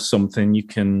can love something, you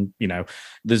can, you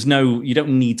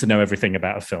don't need to know everything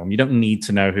about a film. You don't need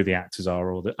to know who the actors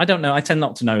are I don't know. I tend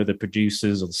not to know who the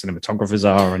producers or the cinematographers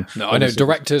are. And no, I know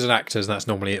directors and actors, and that's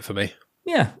normally it for me.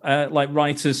 like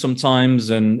writers sometimes,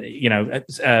 and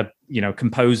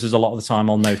composers a lot of the time.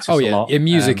 I'll notice. Oh a yeah, lot.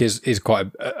 music is quite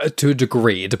to a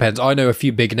degree. It depends. I know a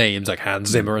few big names like Hans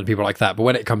Zimmer and people like that, but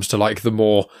when it comes to like the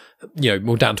more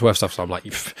more down to earth stuff, so I'm like,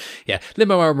 yeah,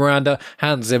 Lin-Manuel Miranda,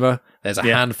 Hans Zimmer. There's a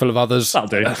handful of others. That'll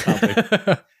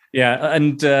do. Yeah,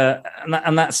 and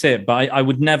that's it. But I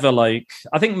would never like.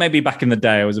 I think maybe back in the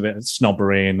day I was a bit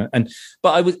snobbery, but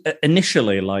I was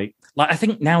initially like I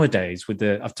think nowadays with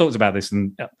I've talked about this,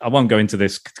 and I won't go into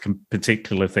this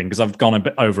particular thing because I've gone a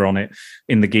bit over on it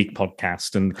in the Geek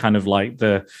podcast, and kind of like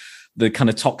the kind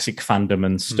of toxic fandom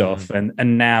and stuff,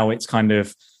 and now it's kind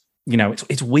of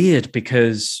it's weird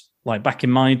because like back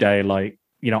in my day, like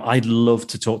I'd love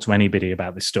to talk to anybody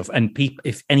about this stuff, and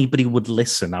if anybody would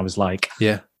listen, I was like,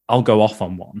 yeah. I'll go off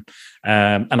on one.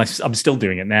 And I'm still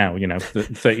doing it now,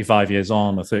 35 years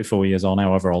on or 34 years on,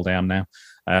 however old I am now.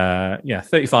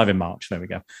 35 in March. There we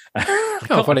go.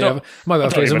 Oh, funny. My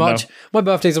birthday's in March. My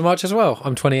birthday's in March as well.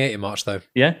 I'm 28 in March, though.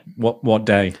 Yeah? What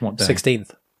day?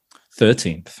 16th.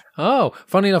 13th. Oh,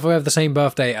 funny enough, I have the same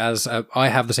birthday as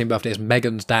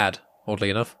Megan's dad, oddly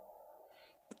enough.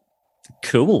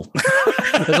 Cool.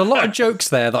 There's a lot of jokes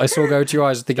there that I saw go to your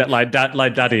eyes. Thinking, like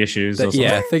daddy issues. Or something.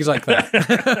 Yeah, things like that.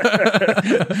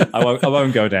 I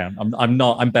won't go down. I'm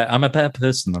a better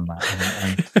person than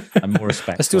that. I'm more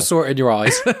respectful. I still saw it in your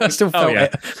eyes. I still felt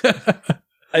it.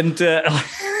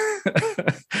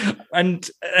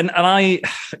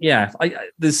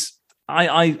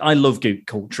 I love geek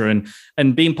culture,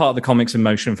 and being part of the Comics in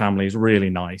Motion family is really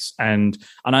nice. And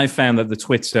I found that the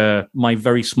Twitter, my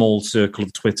very small circle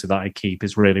of Twitter that I keep,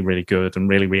 is really, really good and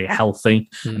really, really healthy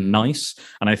and nice.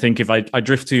 And I think if I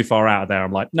drift too far out of there,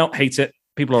 I'm like, no, hate it.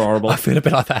 People are horrible. I feel a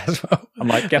bit like that as well. I'm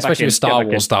like, especially with Star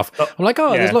Wars stuff. I'm like,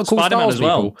 there's a lot of cool Star Wars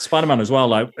people. Spider-Man as well.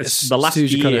 Like the last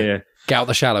year. Get out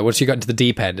the shallow. Once you get into the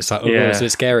deep end, it's like, it's a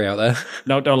bit scary out there.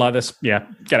 No, don't like this. Yeah,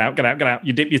 get out.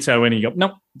 You dip your toe in and you go,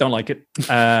 nope, don't like it.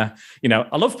 I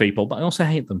love people, but I also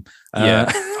hate them.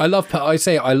 I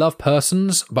love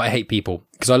persons, but I hate people.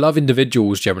 Because I love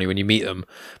individuals generally when you meet them.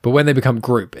 But when they become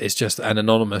group, it's just an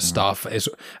anonymous stuff.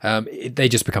 They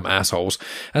just become assholes.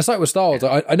 And it's like with Star Wars,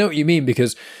 I know what you mean,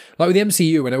 because like with the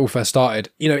MCU, when it all first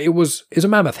started, it was a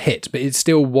mammoth hit, but it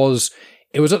still was...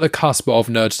 It was at the cusp of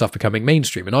nerd stuff becoming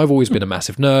mainstream, and I've always been a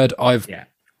massive nerd.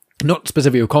 Not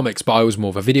specifically with comics, but I was more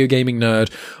of a video gaming nerd,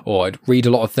 or I'd read a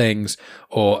lot of things,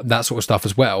 or that sort of stuff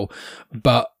as well.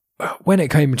 But when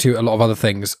it came to a lot of other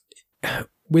things,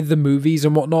 with the movies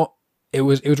and whatnot, it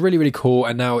was really, really cool,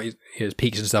 and now it's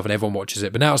peaks and stuff, and everyone watches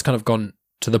it. But now it's kind of gone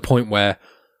to the point where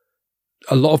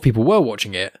a lot of people were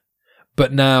watching it,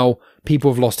 but now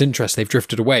people have lost interest. They've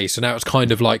drifted away. So now it's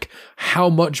kind of like, how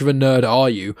much of a nerd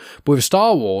are you? But with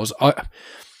Star Wars,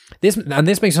 this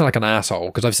makes me sound like an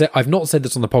asshole, because I've not said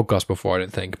this on the podcast before, I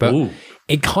don't think, but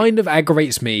it kind of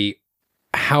aggravates me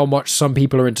how much some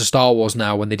people are into Star Wars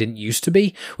now when they didn't used to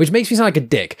be, which makes me sound like a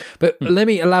dick. But let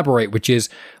me elaborate, which is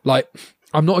like,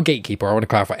 I'm not a gatekeeper. I want to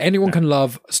clarify. Anyone can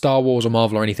love Star Wars or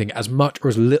Marvel or anything as much or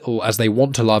as little as they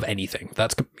want to love anything.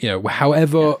 That's,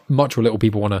 however much or little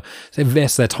people want to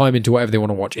invest their time into whatever they want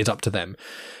to watch, it's up to them.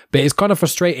 But it's kind of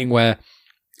frustrating where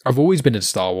I've always been into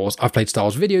Star Wars. I've played Star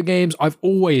Wars video games. I've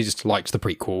always liked the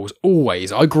prequels.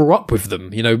 Always. I grew up with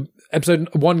them. Episode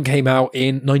 1 came out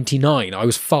in 99. I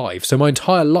was 5. So my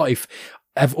entire life,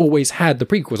 I've always had the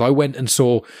prequels. I went and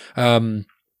saw...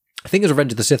 I think it was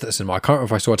Revenge of the Sith at the cinema. I can't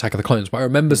remember if I saw Attack of the Clones, but I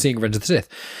remember seeing Revenge of the Sith.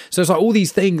 So it's like all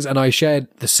these things, and I shared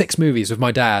the 6 movies with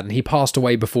my dad, and he passed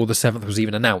away before the 7th was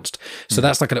even announced. So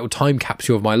that's like a little time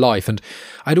capsule of my life. And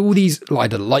I had all these, like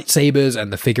the lightsabers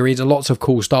and the figurines and lots of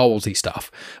cool Star Wars-y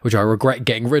stuff, which I regret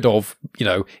getting rid of,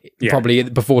 probably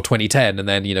before 2010, and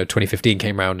then, 2015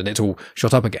 came around and it's all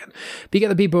shot up again. But you get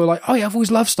the people who are like, oh yeah, I've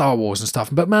always loved Star Wars and stuff,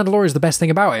 but Mandalorian is the best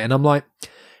thing about it. And I'm like,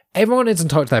 everyone is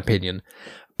entitled to their opinion.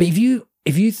 But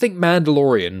if you think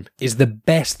Mandalorian is the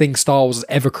best thing Star Wars has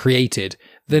ever created,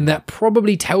 then that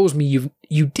probably tells me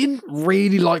you didn't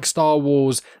really like Star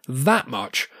Wars that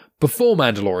much before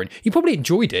Mandalorian. You probably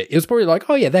enjoyed it. It was probably like,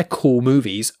 oh yeah, they're cool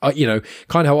movies. Kind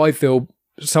of how I feel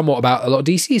somewhat about a lot of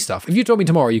DC stuff. If you told me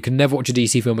tomorrow you can never watch a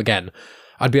DC film again,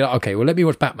 I'd be like, okay, well, let me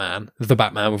watch The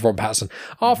Batman with Robert Pattinson.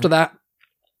 After that,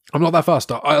 I'm not that fussed.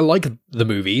 I like the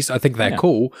movies. I think they're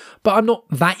cool, but I'm not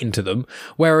that into them.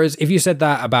 Whereas if you said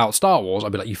that about Star Wars,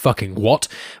 I'd be like, you fucking what?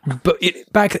 But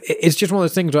it's just one of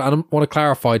those things where I want to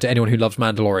clarify to anyone who loves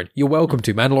Mandalorian. You're welcome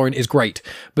to. Mandalorian is great.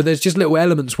 But there's just little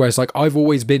elements where it's like, I've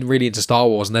always been really into Star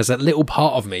Wars, and there's that little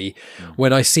part of me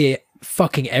when I see it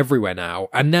fucking everywhere now.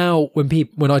 And now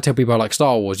when I tell people I like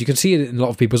Star Wars, you can see it in a lot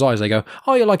of people's eyes. They go,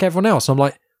 oh, you're like everyone else. I'm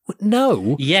like,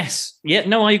 No. Yes. Yeah,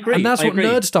 no, I agree. And that's I what agree.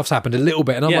 nerd stuff's happened a little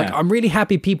bit. And I'm Yeah. like, I'm really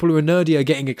happy people who are nerdy are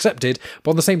getting accepted.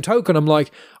 But on the same token, I'm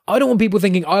like, I don't want people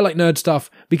thinking I like nerd stuff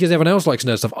because everyone else likes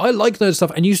nerd stuff. I like nerd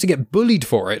stuff and used to get bullied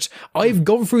for it. I've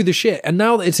gone through the shit. And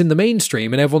now that it's in the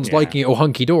mainstream and everyone's liking it all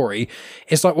hunky-dory,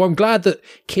 it's like, well, I'm glad that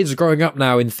kids growing up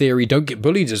now, in theory, don't get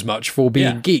bullied as much for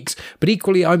being geeks. But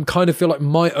equally, I'm kind of feel like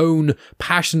my own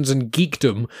passions and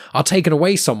geekdom are taken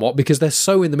away somewhat because they're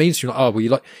so in the mainstream. Like, oh, well, you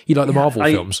like the Marvel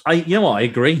films. You know what? I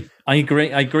agree. I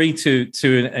agree to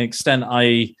an extent.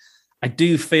 I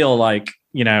do feel like,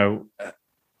 you know,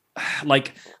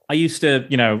 like I used to,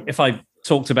 you know, if I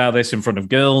talked about this in front of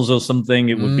girls or something,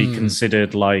 it would be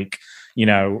considered like, you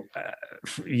know,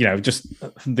 just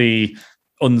the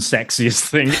unsexiest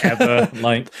thing ever.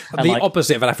 Like The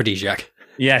opposite of an aphrodisiac.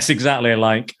 Yes, exactly.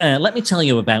 Like, let me tell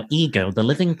you about Ego, the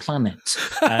living planet.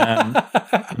 And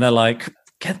they're like,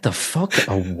 get the fuck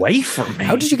away from me.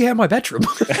 How did you get out of my bedroom?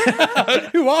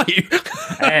 Who are you?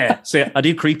 See, I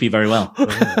do creepy very well.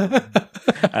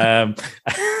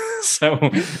 So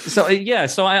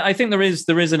I think there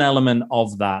is an element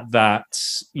of that,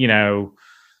 you know,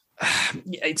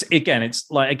 it's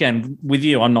like, again, with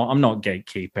you, I'm not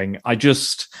gatekeeping.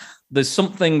 There's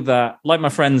something that, like my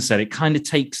friend said, it kind of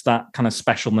takes that kind of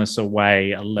specialness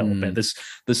away a little bit.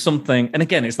 There's something, and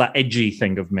again, it's that edgy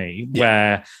thing of me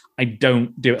where I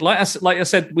don't do it. Like I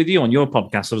said with you on your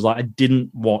podcast, I was like, I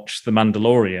didn't watch The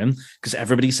Mandalorian because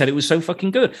everybody said it was so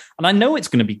fucking good. And I know it's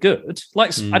going to be good.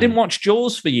 Like, I didn't watch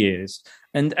Jaws for years.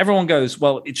 And everyone goes,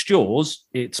 well, it's Jaws,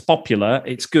 it's popular,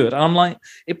 it's good. And I'm like,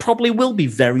 it probably will be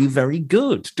very, very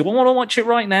good. Do I want to watch it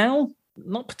right now?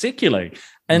 Not particularly.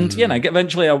 And you know,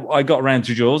 eventually I got around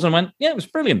to Jaws and went, yeah, it was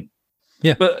brilliant.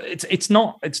 Yeah, but it's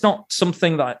not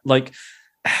something that, like,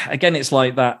 again, it's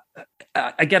like that.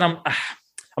 Again,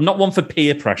 I'm not one for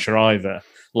peer pressure either.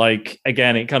 Like,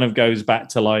 again, it kind of goes back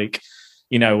to like,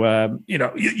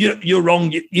 you're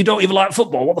wrong. You don't even like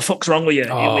football. What the fuck's wrong with you?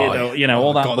 All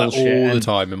that bullshit. All the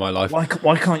time in my life. Why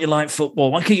can't you like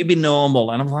football? Why can't you be normal?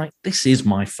 And I'm like, this is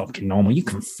my fucking normal. You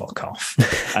can fuck off.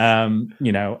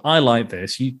 I like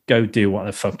this. You go do what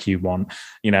the fuck you want.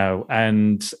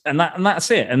 And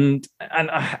that's it. And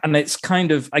it's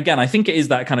kind of, again, I think it is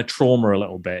that kind of trauma a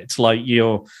little bit. It's like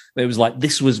it was like,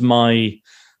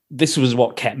 this was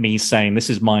what kept me sane. This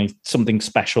is something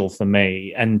special for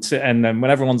me. And then when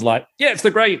everyone's like, yeah,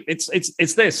 it's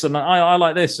it's this, and I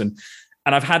like this. And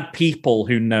I've had people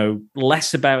who know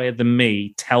less about it than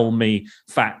me tell me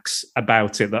facts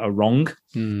about it that are wrong.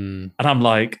 And I'm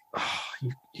like, oh,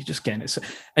 you're just getting it.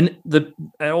 And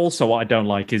also what I don't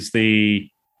like is the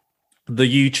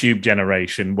YouTube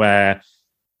generation where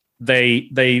they've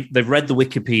read the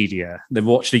Wikipedia, they've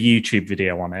watched a YouTube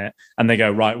video on it, and they go,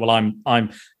 right, well, I'm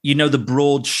the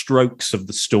broad strokes of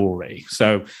the story.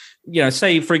 So,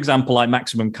 say, for example, like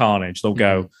Maximum Carnage, they'll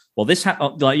go, well, this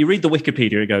like you read the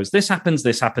Wikipedia, it goes, this happens,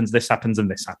 this happens, this happens,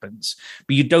 and this happens.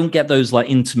 But you don't get those like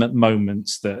intimate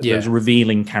moments, those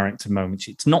revealing character moments.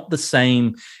 It's not the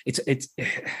same. It's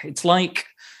like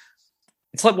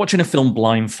watching a film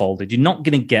blindfolded. You're not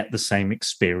going to get the same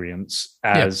experience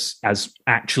as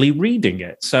actually reading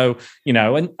it. So,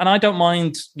 and I don't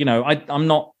mind, I'm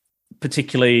not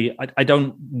particularly, I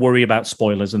don't worry about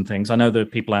spoilers and things. I know there are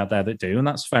people out there that do, and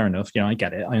that's fair enough. I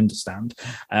get it. I understand.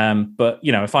 But,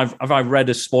 if I've read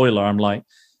a spoiler, I'm like,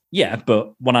 yeah,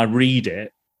 but when I read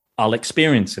it, I'll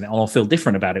experience it and I'll feel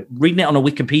different about it. Reading it on a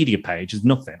Wikipedia page is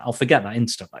nothing. I'll forget that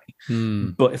instantly.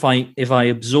 But if I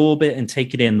absorb it and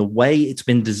take it in the way it's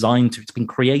been designed to, it's been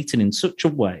created in such a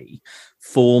way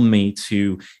for me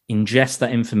to ingest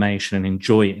that information and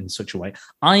enjoy it in such a way.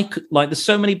 There's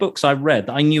so many books I've read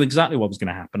that I knew exactly what was going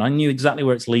to happen. I knew exactly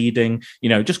where it's leading,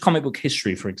 just comic book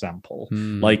history, for example.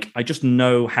 Like, I just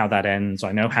know how that ends.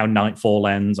 I know how Nightfall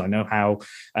ends. I know how,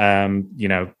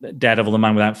 Daredevil, the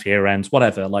Man Without Fear ends,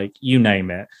 whatever, like you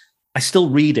name it. I still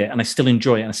read it and I still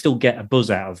enjoy it and I still get a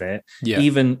buzz out of it. Yeah.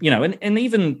 Even, and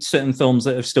even certain films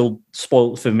that have still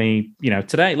spoiled for me,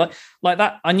 today, like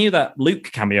that. I knew that Luke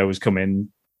cameo was coming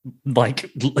like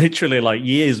literally like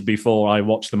years before I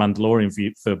watched The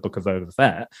Mandalorian for Book of Boba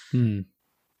Fett.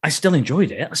 I still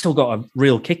enjoyed it. I still got a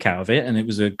real kick out of it. And it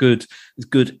was a good,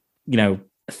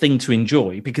 thing to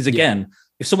enjoy because again,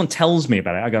 if someone tells me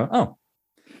about it, I go, oh.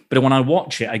 But when I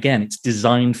watch it, again, it's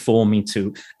designed for me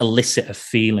to elicit a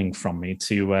feeling from me,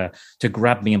 to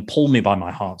grab me and pull me by my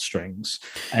heartstrings.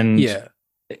 And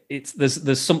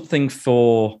there's something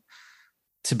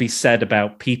to be said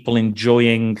about people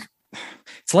enjoying.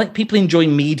 It's like people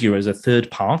enjoying media as a third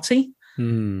party. Do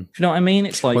you know what I mean?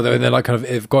 It's like, well, they're like kind of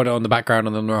they've got it on the background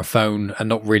and on their phone and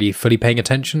not really fully paying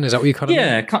attention. Is that what you kind of?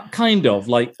 Yeah, kind of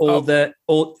like,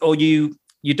 or you.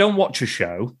 you don't watch a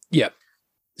show. Yeah.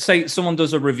 Say someone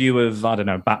does a review of, I don't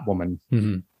know, Batwoman.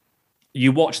 Mm-hmm.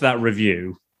 You watch that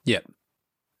review. Yeah.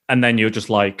 And then you're just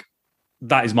like,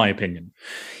 that is my opinion.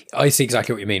 I see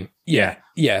exactly what you mean. Yeah.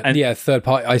 And- Third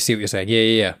party. I see what you're saying.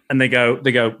 Yeah. And they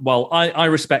go, well, I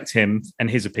respect him and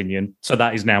his opinion, so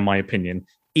that is now my opinion,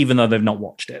 even though they've not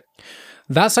watched it.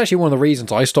 That's actually one of the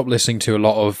reasons I stopped listening to a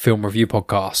lot of film review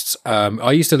podcasts.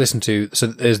 I used to listen to, so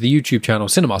there's the YouTube channel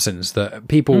CinemaSins that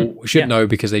people should know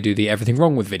because they do the Everything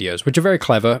Wrong With videos, which are very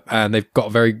clever, and they've got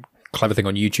a very clever thing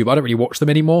on YouTube. I don't really watch them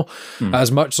anymore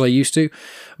as much as I used to,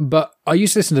 but I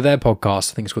used to listen to their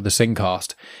podcast. I think it's called the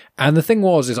Sincast. And the thing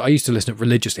was, is I used to listen to it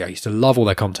religiously. I used to love all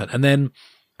their content. And then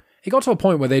it got to a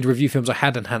point where they'd review films I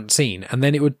hadn't seen, and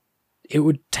then it would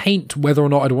taint whether or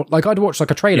not I'd watch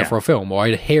like a trailer for a film, or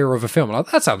I'd hear of a film,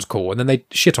 like, that sounds cool, and then they'd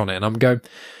shit on it, and I'm going,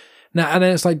 now, and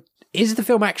then it's like, is the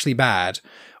film actually bad,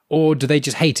 or do they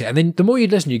just hate it? And then the more you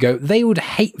listen, you go, they would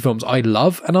hate films I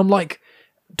love, and I'm like,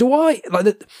 do I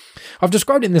like? I've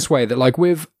described it in this way that, like,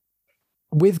 with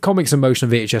Comics in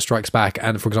Motion and VHS Strikes Back,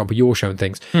 and for example your show and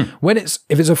things, if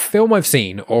it's a film I've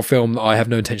seen or a film that I have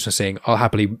no intention of seeing, I'll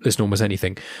happily listen to almost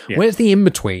anything. When it's the in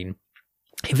between,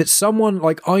 if it's someone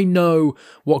like, I know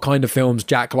what kind of films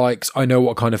Jack likes, I know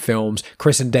what kind of films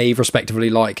Chris and Dave respectively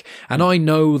like, and I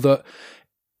know that,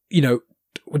 you know,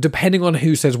 depending on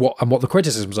who says what and what the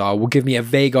criticisms are, will give me a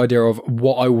vague idea of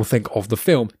what I will think of the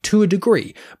film to a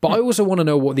degree. But I also want to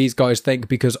know what these guys think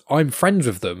because I'm friends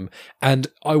with them and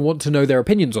I want to know their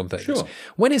opinions on things. Sure.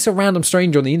 When it's a random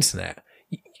stranger on the internet,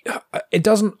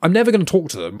 I'm never going to talk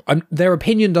to them. Their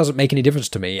opinion doesn't make any difference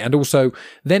to me. And also,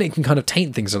 then it can kind of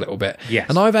taint things a little bit. Yes.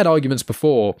 And I've had arguments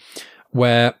before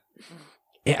where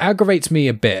it aggravates me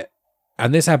a bit.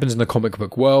 And this happens in the comic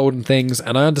book world and things.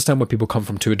 And I understand where people come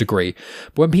from to a degree.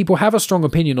 But when people have a strong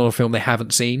opinion on a film they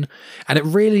haven't seen, and it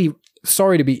really,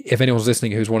 sorry to be, if anyone's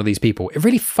listening who's one of these people, it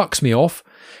really fucks me off.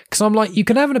 Because I'm like, you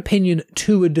can have an opinion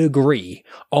to a degree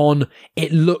on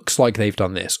it looks like they've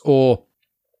done this, or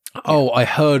I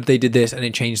heard they did this and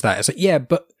it changed that. It's like, yeah,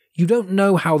 but you don't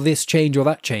know how this change or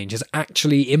that change has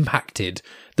actually impacted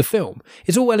the film.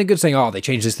 It's all well and good saying, they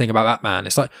changed this thing about Batman.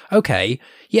 It's like, okay,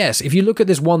 yes, if you look at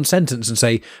this one sentence and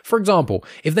say, for example,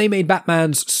 if they made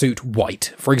Batman's suit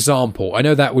white, for example, I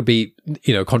know that would be,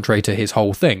 you know, contrary to his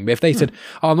whole thing, but if they said,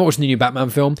 I'm not watching the new Batman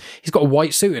film, he's got a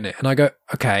white suit in it, and I go,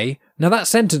 okay, now that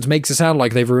sentence makes it sound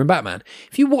like they've ruined Batman.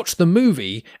 If you watch the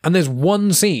movie and there's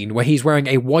one scene where he's wearing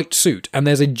a white suit and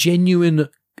there's a genuine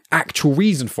actual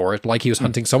reason for it, like he was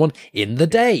hunting someone in the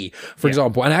day, for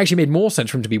example, and it actually made more sense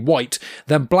for him to be white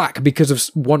than black because of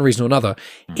one reason or another.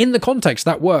 In the context,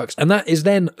 that works, and that is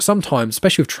then sometimes,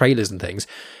 especially with trailers and things,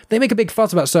 they make a big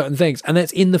fuss about certain things, and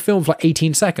that's in the film for like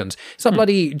 18 seconds. It's like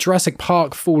bloody Jurassic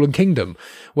Park Fallen Kingdom,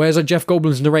 whereas like Jeff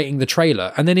Goldblum's narrating the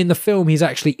trailer, and then in the film he's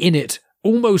actually in it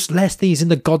almost less than he's in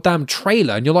the goddamn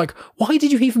trailer, and you're like, why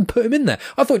did you even put him in there?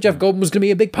 I thought Jeff Goldblum was going to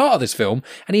be a big part of this film,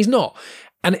 and he's not.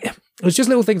 And it's just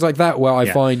little things like that where I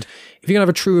find if you're going to have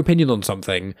a true opinion on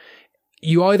something,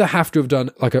 you either have to have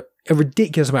done like a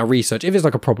ridiculous amount of research. If it's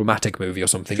like a problematic movie or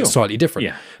something, it's slightly different.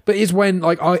 Yeah. But it's when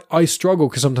like I struggle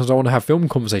because sometimes I want to have film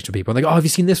conversation with people and they go, have you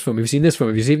seen this film? Have you seen this film?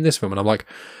 Have you seen this film? And I'm like,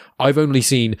 I've only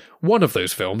seen one of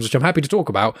those films, which I'm happy to talk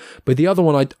about. But the other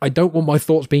one, I don't want my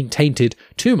thoughts being tainted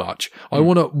too much. I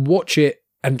want to watch it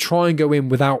and try and go in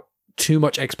without too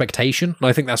much expectation. And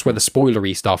I think that's where the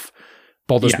spoilery stuff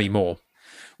bothers me more.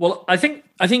 Well, I think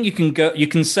you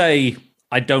can say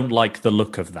I don't like the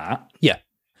look of that. Yeah.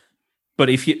 But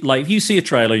if you see a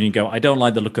trailer and you go, I don't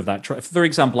like the look of that. For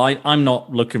example, I'm not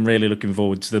really looking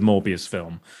forward to the Morbius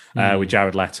film with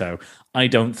Jared Leto. I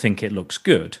don't think it looks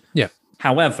good. Yeah.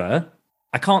 However,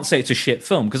 I can't say it's a shit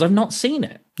film because I've not seen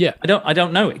it. Yeah. I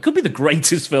don't know. It could be the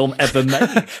greatest film ever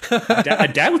made. I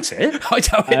doubt it. I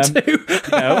doubt it too.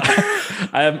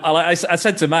 I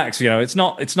said to Max, it's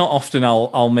not often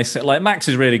I'll miss it. Like, Max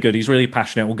is really good. He's really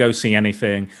passionate. We'll go see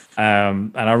anything.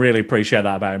 And I really appreciate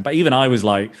that about him. But even I was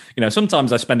like,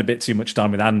 sometimes I spend a bit too much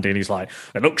time with Andy and he's like,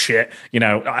 it looks shit.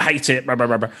 I hate it. Blah, blah,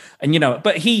 blah, blah. And,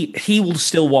 but he will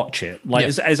still watch it. Like,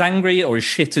 as angry or as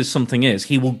shit as something is,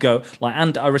 he will go. Like,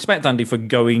 and I respect Andy for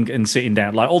going and sitting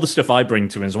down. Like, all the stuff I bring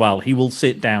to him as well, he will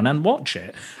sit down and watch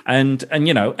it. And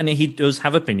he does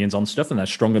have opinions on stuff, and they're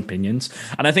strong opinions.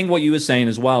 And I think what you were saying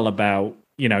as well about,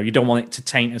 you don't want it to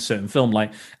taint a certain film.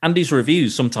 Like Andy's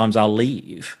reviews, sometimes I'll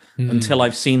leave until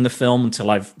I've seen the film,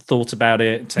 until I've thought about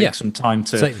it, take some time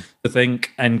to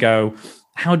think and go,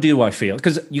 how do I feel?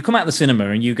 Because you come out of the cinema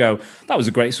and you go, that was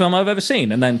the greatest film I've ever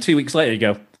seen. And then 2 weeks later you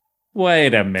go,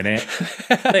 wait a minute,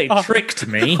 they tricked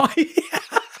me.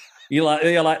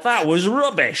 You're like, that was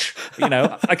rubbish. You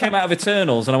know, I came out of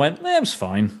Eternals and I went, it was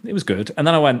fine. It was good. And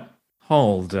then I went,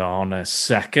 hold on a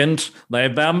second. They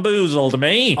bamboozled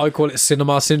me. I call it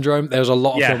cinema syndrome. There's a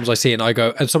lot of Yeah. films I see and I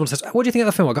go, and someone says, what do you think of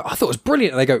the film? I go, I thought it was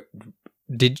brilliant. And they go,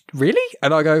 did really?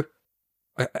 And I go,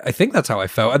 I think that's how I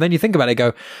felt. And then you think about it,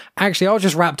 go, actually, I was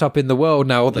just wrapped up in the world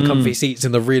now, all the comfy seats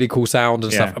and the really cool sound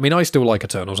and stuff. I mean, I still like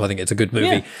Eternals. I think it's a good movie.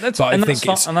 Yeah, but I think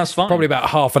it's that's fine. probably about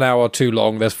half an hour too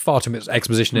long. There's far too much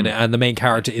exposition in it, and the main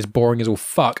character is boring as all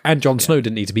fuck. And Jon Snow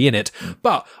didn't need to be in it.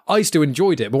 But I still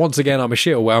enjoyed it. But once again, I'm a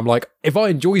shill where I'm like, if I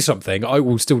enjoy something, I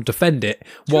will still defend it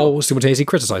while simultaneously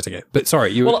criticizing it. But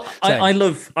sorry, you were saying.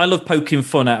 I love poking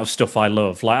fun out of stuff I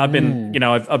love. Like I've been,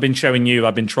 I've been showing you,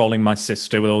 I've been trolling my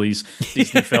sister with all these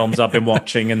Disney films I've been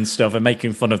watching and stuff and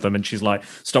making fun of them, and she's like,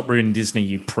 stop ruining Disney,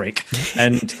 you prick.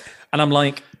 And I'm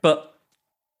like, but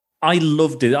I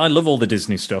loved it. I love all the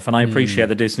Disney stuff, and I appreciate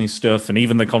the Disney stuff, and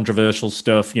even the controversial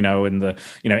stuff, and the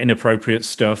inappropriate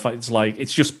stuff. It's like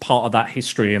it's just part of that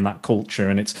history and that culture,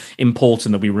 and it's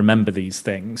important that we remember these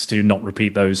things to not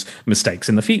repeat those mistakes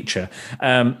in the future.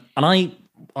 And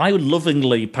I would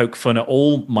lovingly poke fun at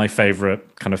all my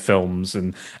favorite kind of films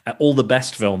and all the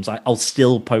best films. I'll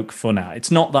still poke fun at.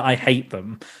 It's not that I hate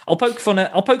them. I'll poke fun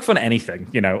at anything,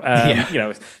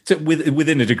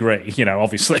 within a degree,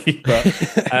 obviously.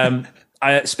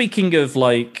 But speaking of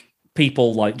like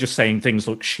people like just saying things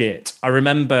look shit, I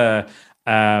remember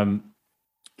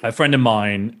a friend of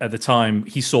mine at the time,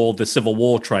 he saw the Civil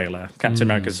War trailer, Captain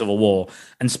America Civil War,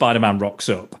 and Spider-Man rocks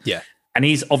up. Yeah. And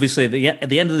he's obviously at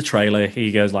the end of the trailer,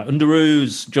 he goes like,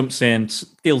 Underoos, jumps in,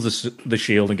 steals the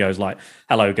shield and goes like,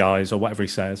 hello guys, or whatever he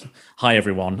says. Hi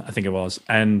everyone, I think it was.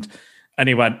 And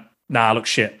he went, nah, look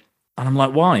shit. And I'm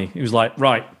like, why? He was like,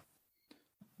 right.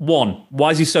 One,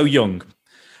 why is he so young?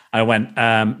 I went,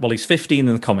 well, he's 15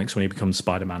 in the comics when he becomes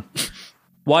Spider-Man.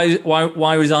 Why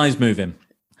are his eyes moving?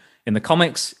 In the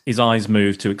comics, his eyes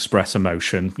move to express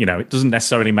emotion. It doesn't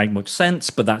necessarily make much sense,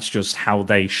 but that's just how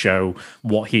they show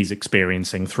what he's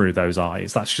experiencing through those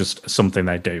eyes. That's just something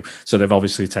they do. So they've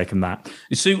obviously taken that.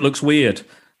 His suit looks weird.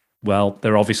 Well,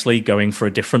 they're obviously going for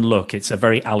a different look. It's a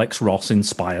very Alex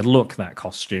Ross-inspired look, that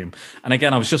costume. And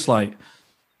again, I was just like,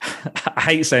 I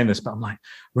hate saying this, but I'm like,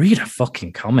 read a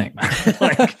fucking comic, man.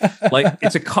 like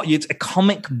it's a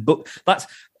comic book. That's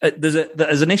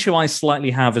there's an issue I slightly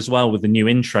have as well with the new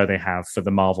intro they have for the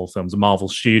Marvel films, the Marvel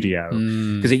Studio,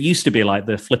 because it used to be like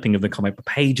the flipping of the comic book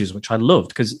pages, which I loved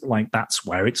because like that's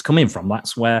where it's coming from.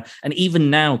 That's where, and even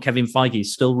now Kevin Feige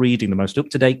is still reading the most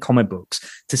up-to-date comic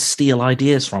books to steal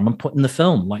ideas from and put in the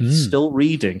film. Like he's still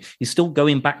reading, he's still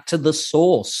going back to the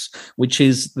source, which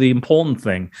is the important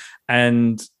thing.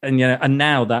 And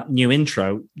now that new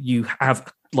intro, you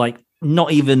have like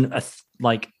not even a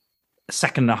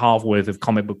second and a half worth of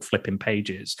comic book flipping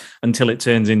pages until it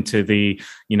turns into the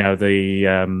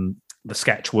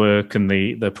sketch work and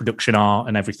the production art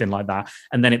and everything like that,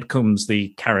 and then it becomes the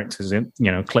characters in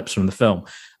clips from the film.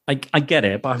 I get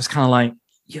it, but I was kind of like,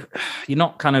 you're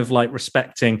not kind of like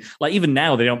respecting, like even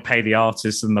now they don't pay the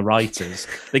artists and the writers.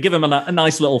 They give them a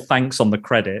nice little thanks on the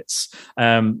credits.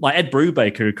 Like Ed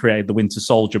Brubaker, who created the Winter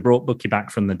Soldier, brought Bucky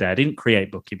back from the dead. He didn't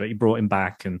create Bucky, but he brought him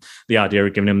back, and the idea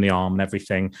of giving him the arm and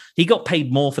everything. He got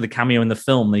paid more for the cameo in the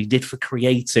film than he did for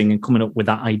creating and coming up with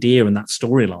that idea and that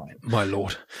storyline. My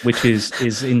lord. Which is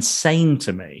insane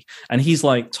to me. And he's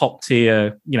like top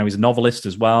tier, he's a novelist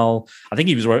as well. I think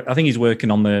he's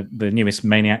working on the newest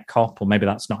Maniac Cop, or maybe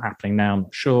that's not happening now, I'm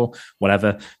not sure,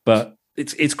 whatever, but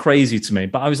it's crazy to me.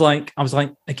 But I was like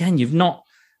again, you've not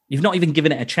even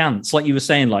given it a chance. Like you were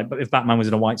saying, like, but if Batman was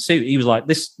in a white suit, he was like,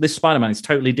 this Spider-Man is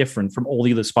totally different from all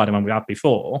the other Spider-Man we had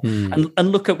before.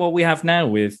 And look at what we have now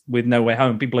with No Way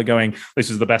Home. People are going, this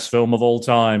is the best film of all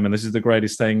time and this is the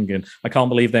greatest thing and I can't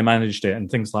believe they managed it and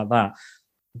things like that.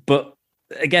 But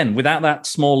again, without that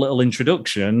small little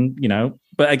introduction,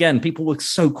 but again, people were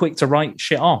so quick to write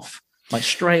shit off. Like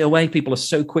straight away, people are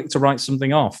so quick to write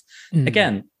something off.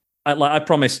 Again, I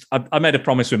promised. I made a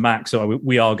promise with Max, so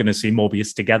we are going to see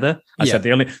Morbius together. I said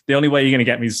the only way you're going to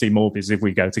get me to see Morbius is if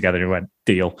we go together. And he went,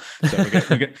 deal.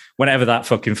 So whenever that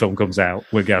fucking film comes out,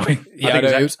 we're going. Yeah,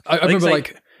 I remember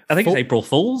I think it's April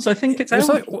Fool's. I think it's out.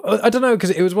 Like, I don't know, because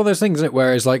it was one of those things, isn't it,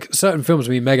 where it's like certain films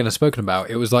me and Megan have spoken about,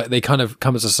 it was like they kind of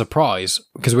come as a surprise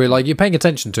because we're like, you're paying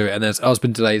attention to it and there's, it's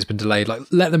been delayed. Like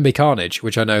Let Them Be Carnage,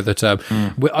 which I know that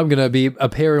I'm going to be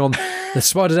appearing on the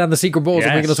Spider-Man, the Secret Bores,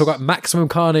 and we're going to talk about Maximum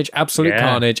Carnage, Absolute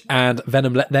Carnage, and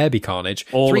Venom Let There Be Carnage.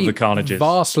 All of the Carnages.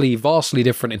 Vastly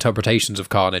different interpretations of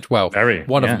Carnage. Well,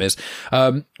 one of them is.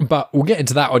 But we'll get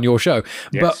into that on your show.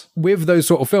 Yes. But with those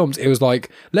sort of films, it was like,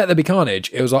 Let There Be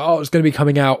Carnage. It was like, like, oh, it's going to be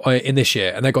coming out in this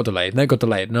year, and they got delayed,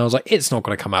 and I was like, it's not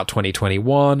going to come out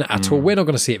 2021 at all. We're not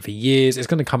going to see it for years. It's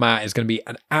going to come out. It's going to be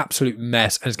an absolute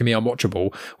mess, and it's going to be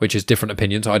unwatchable, which is different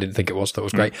opinions. I didn't think it was. That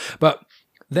was great, but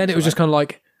then it was just kind of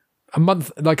like a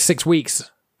month, like 6 weeks.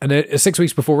 And then 6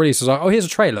 weeks before release, I was like, oh, here's a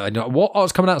trailer. And you're like, what? Oh,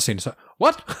 it's coming out soon. So,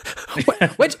 what?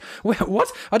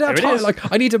 What? I don't have time.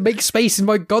 Like, I need to make space in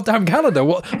my goddamn calendar.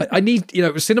 What? I need,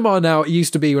 cinema now, it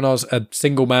used to be when I was a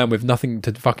single man with nothing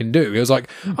to fucking do. It was like,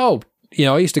 oh,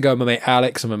 I used to go with my mate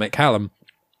Alex and my mate Callum.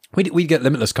 We'd get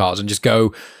Limitless cards and just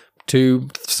go to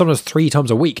sometimes 3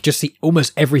 times a week, just see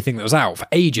almost everything that was out for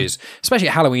ages. Especially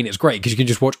at Halloween, it's great because you can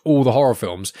just watch all the horror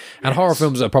films. And horror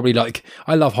films are probably like,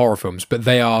 I love horror films, but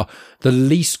they are the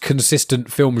least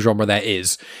consistent film genre there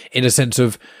is, in a sense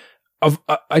of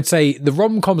I'd say the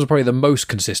rom-coms are probably the most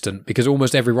consistent, because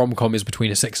almost every rom-com is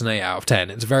between a 6 and 8 out of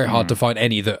 10. It's very hard to find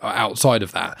any that are outside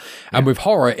of that. And with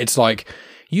horror, it's like,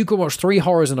 you could watch 3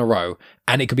 horrors in a row,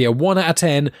 and it could be a 1 out of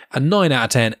 10, a 9 out of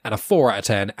 10, and a 4 out of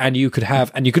 10, and you could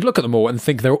look at them all and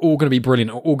think they're all going to be brilliant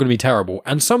or all going to be terrible.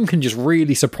 And some can just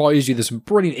really surprise you. There's some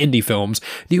brilliant indie films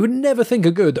that you would never think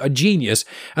are good, are genius,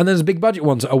 and there's big budget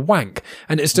ones that are wank.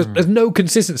 And it's just there's no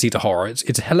consistency to horror.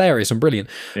 It's hilarious and brilliant.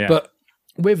 Yeah. But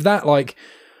with that, like,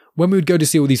 when we would go to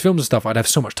see all these films and stuff, I'd have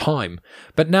so much time.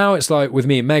 But now it's like with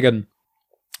me and Megan,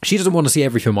 she doesn't want to see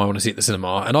every film I want to see at the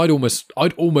cinema, and I'd almost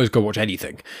go watch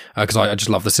anything because I just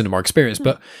love the cinema experience.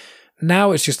 But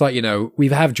now it's just like, we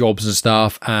have jobs and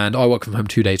stuff, and I work from home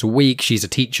 2 days a week. She's a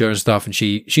teacher and stuff, and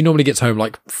she normally gets home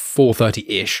like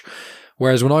 4:30-ish.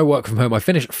 Whereas when I work from home, I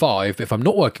finish at 5. If I'm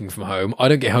not working from home, I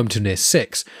don't get home till near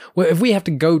 6. Well, if we have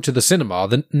to go to the cinema,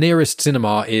 the nearest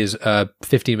cinema is a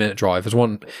 15-minute drive.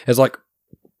 There's like,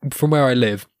 from where I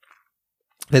live,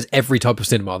 there's every type of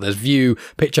cinema. There's View,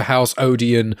 Picture House,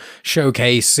 Odeon,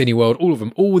 Showcase, Cineworld, all of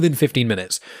them, all within 15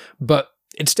 minutes. But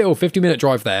it's still a 15-minute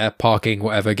drive there, parking,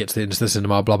 whatever, gets into the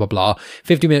cinema, blah, blah, blah.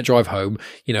 15-minute drive home,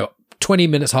 20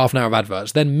 minutes, half an hour of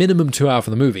adverts, then minimum 2 hours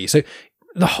for the movie. So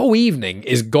the whole evening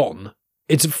is gone.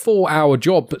 It's a 4-hour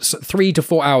job, but 3 to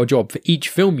 4 hour job for each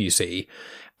film you see.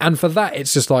 And for that,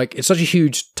 it's just like, it's such a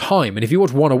huge time. And if you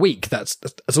watch one a week, that's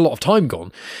a lot of time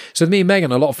gone. So with me and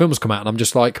Megan, a lot of films come out, and I'm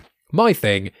just like, my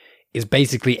thing is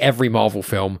basically every Marvel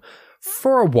film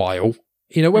for a while.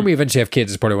 When we eventually have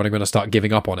kids is probably when I'm going to start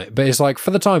giving up on it. But it's like,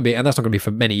 for the time being, and that's not going to be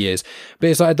for many years, but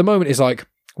it's like, at the moment, it's like,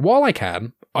 while I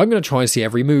can, I'm going to try and see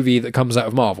every movie that comes out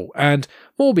of Marvel. And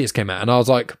Morbius came out, and I was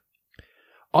like,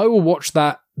 I will watch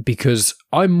that because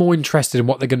I'm more interested in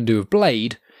what they're going to do with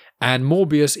Blade. And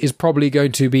Morbius is probably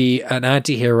going to be an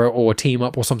anti-hero or a team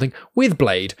up or something with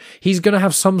Blade. He's going to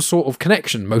have some sort of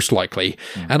connection, most likely.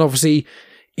 And obviously,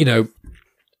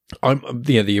 I'm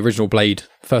the original Blade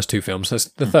first 2 films. That's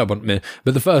the third one,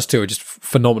 but the first 2 are just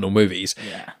phenomenal movies.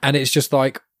 Yeah. And it's just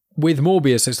like with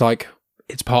Morbius, it's like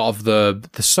it's part of the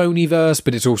Sonyverse,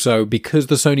 but it's also, because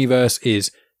the Sonyverse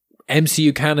is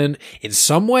MCU canon in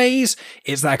some ways,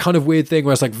 it's that kind of weird thing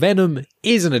where it's like Venom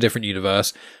is in a different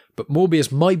universe, but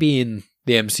Morbius might be in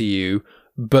the MCU.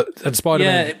 And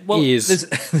Spider-Man is...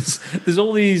 There's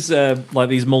all these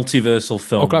these multiversal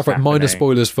films. I'll clarify, minor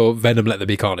spoilers for Venom Let There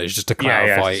Be Carnage, just to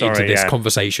clarify into this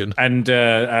conversation. And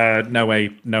No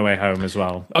Way Home as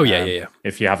well. Oh, yeah.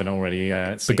 If you haven't already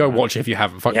but go watch it if you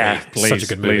haven't. Fuck me. Please, such a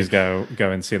good movie. Please go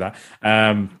and see that.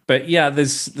 But yeah,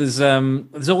 there's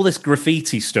all this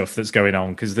graffiti stuff that's going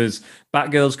on, because there's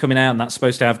Batgirl's coming out, and that's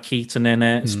supposed to have Keaton in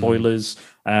it. Spoilers.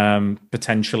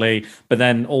 Potentially, but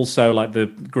then also like the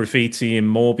graffiti in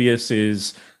Morbius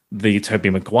is the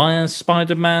Tobey Maguire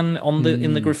Spider-Man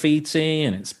in the graffiti,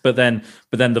 and but then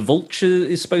the Vulture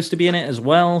is supposed to be in it as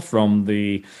well from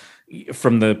the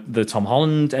Tom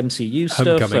Holland MCU stuff.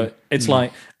 Homecoming. So it's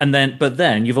like, but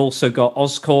then you've also got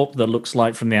Oscorp that looks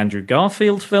like from the Andrew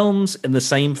Garfield films in the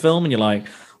same film, and you're like,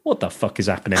 what the fuck is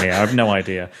happening here? I have no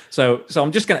idea. So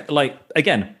I'm just going to,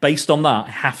 again, based on that,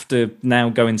 have to now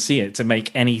go and see it to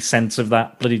make any sense of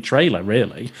that bloody trailer,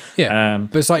 really. Yeah.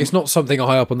 But it's like, it's not something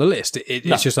high up on the list.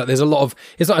 It's just like, there's a lot of,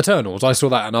 it's like Eternals. I saw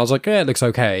that and I was like, yeah, it looks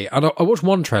okay. And I watched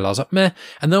one trailer, I was like, meh.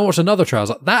 And then I watched another trailer, I was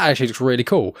like, that actually looks really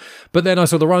cool. But then I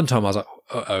saw the runtime, I was like,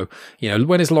 uh-oh.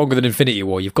 When it's longer than Infinity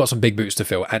War, you've got some big boots to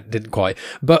fill, and didn't quite.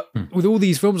 But with all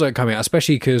these films that are coming out,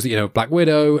 especially because, Black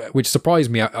Widow, which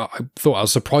surprised me, I thought I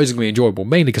was surprisingly enjoyable,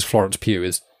 mainly because Florence Pugh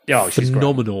is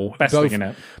phenomenal. Best thing in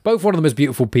it. Both one of the most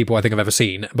beautiful people I think I've ever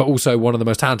seen, but also one of the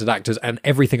most talented actors, and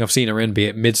everything I've seen her in, be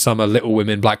it Midsommar, Little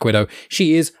Women, Black Widow,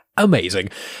 she is amazing.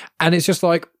 And it's just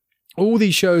like, all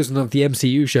these shows and the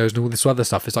MCU shows and all this other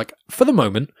stuff, it's like, for the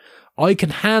moment, I can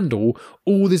handle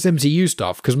all this MCU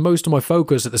stuff because most of my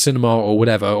focus at the cinema or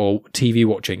whatever, or TV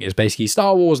watching, is basically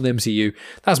Star Wars and MCU.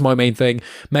 That's my main thing.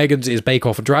 Megan's is Bake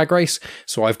Off and Drag Race.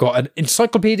 So I've got an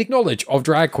encyclopedic knowledge of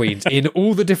drag queens in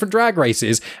all the different drag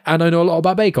races, and I know a lot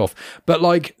about Bake Off. But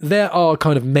like, there are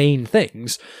kind of main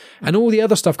things, and all the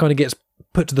other stuff kind of gets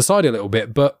put to the side a little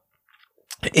bit. But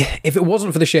if it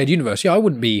wasn't for the shared universe, I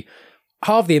wouldn't be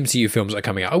half the MCU films that are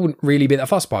coming out. I wouldn't really be that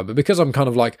fussed by it. But because I'm kind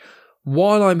of like,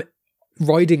 while I'm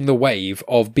riding the wave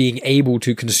of being able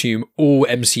to consume all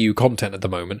MCU content at the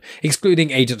moment,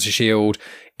 excluding Agents of S.H.I.E.L.D.,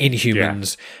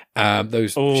 Inhumans,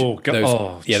 those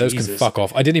can fuck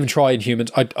off. I didn't even try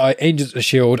Inhumans. I Agents of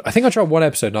S.H.I.E.L.D., I think I tried one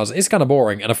episode and I was like, it's kind of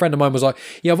boring. And a friend of mine was like,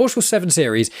 I've watched all 7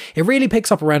 series. It really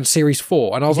picks up around series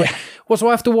 4. And I was like, well, so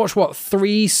I have to watch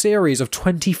 3 series of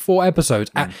 24 episodes?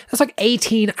 That's like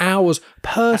 18 hours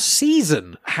per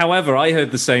season. However, I heard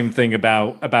the same thing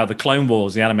about the Clone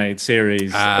Wars, the animated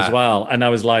series as well. And I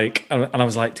was like, do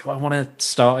I want to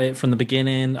start it from the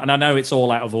beginning? And I know it's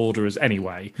all out of order as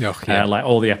anyway. Like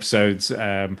all the episodes.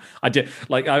 I did,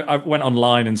 like, I went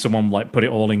online and someone like put it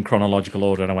all in chronological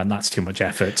order, and I went, that's too much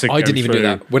effort. I didn't even do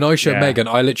that. When I showed Megan,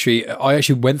 I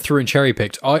actually went through and cherry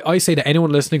picked. I say to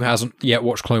anyone listening who hasn't yet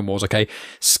watched Clone Wars, okay,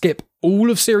 skip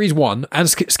all of series 1 and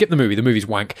skip the movie. The movie's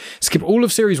wank. Skip all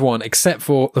of series 1 except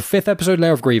for the 5th episode,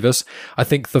 Lair of Grievous. I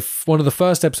think one of the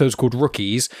first episodes called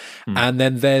Rookies, and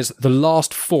then there's the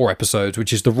last 4 episodes,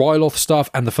 which is the Ryloth stuff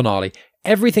and the finale.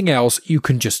 Everything else you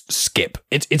can just skip.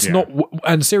 It's not.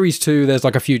 And series 2, there's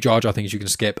like a few Jar Jar things you can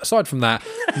skip. Aside from that,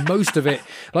 most of it,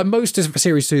 like most of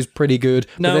series 2 is pretty good.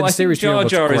 No, I think Jar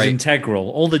Jar is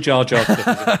integral. All the Jar Jar stuff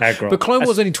is integral. But Clone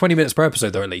Wars only 20 minutes per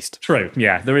episode, though, at least. True.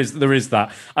 Yeah, there is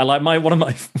that. I like one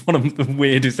of the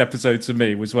weirdest episodes to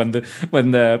me was when the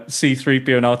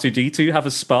C-3PO and R2-D2 have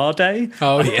a spa day.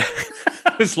 Oh yeah.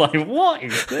 I was like, what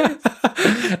is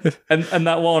this? and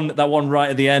that one right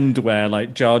at the end where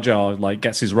like Jar Jar like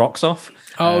gets his rocks off.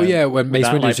 Oh yeah, when Mace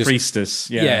Windu's just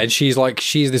priestess. Yeah, and she's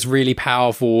this really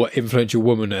powerful, influential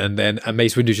woman, and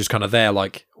Mace Windu's just kind of there,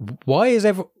 like, why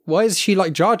is she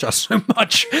like Jar Jar so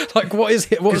much? Like, what's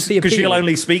the appeal? Because she'll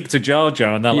only speak to Jar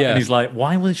Jar, and he's like,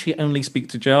 why will she only speak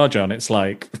to Jar Jar? And it's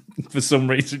like, for some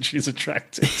reason, she's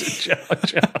attracted to Jar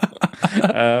Jar.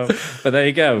 But there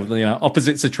you go.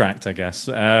 Opposites attract, I guess.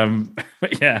 But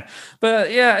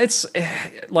it's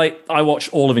like I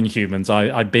watched all of Inhumans.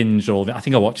 I binged all of it. I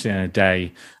think I watched it in a day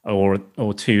or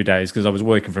 2 days because I was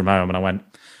working from home, and I went,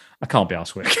 I can't be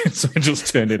arsed working. So I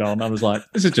just turned it on. I was like,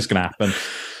 this is just going to happen.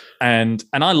 And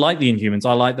I like the Inhumans.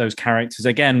 I like those characters.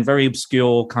 Again, very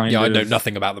obscure kind of... Yeah, I know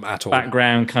nothing about them at all.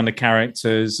 Background kind of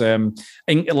characters. Like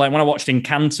when I watched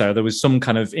Encanto, there was some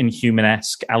kind of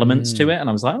Inhuman-esque elements to it. And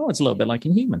I was like, oh, it's a little bit like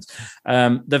Inhumans.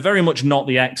 They're very much not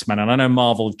the X-Men. And I know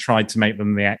Marvel have tried to make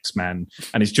them the X-Men.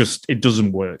 And it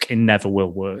doesn't work. It never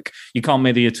will work. You can't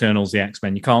make the Eternals the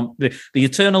X-Men. You can't... The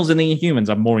Eternals and the Inhumans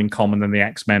have more in common than the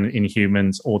X-Men,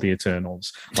 Inhumans, or the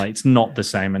Eternals. Like, it's not the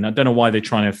same. And I don't know why they're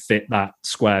trying to fit that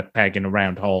square peg in a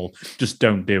round hole. Just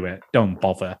don't do it. Don't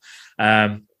bother.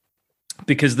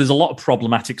 Because there's a lot of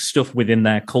problematic stuff within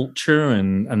their culture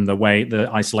and the way the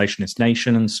isolationist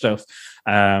nation and stuff.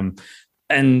 But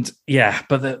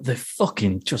they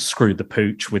fucking just screwed the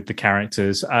pooch with the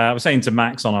characters. I was saying to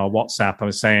Max on our WhatsApp, I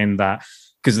was saying that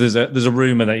because there's a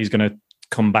rumor that he's going to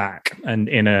come back and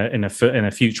in a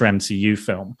future MCU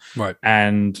film, right?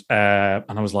 And I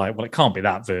was like, well, it can't be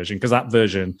that version, because that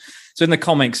version. So in the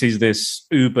comics, he's this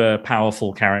uber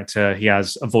powerful character. He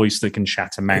has a voice that can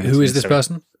shatter mountains. Who is this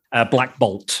person? Black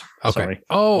Bolt. Okay. Sorry.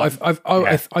 Oh,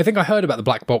 I think I heard about the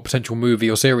Black Bolt potential movie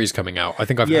or series coming out. I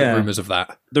think I've heard rumors of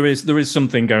that. There is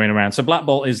something going around. So Black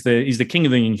Bolt he's the king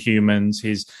of the Inhumans.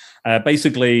 He's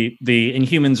basically, the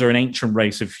Inhumans are an ancient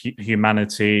race of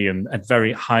humanity and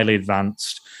very highly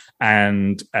advanced.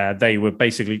 And they were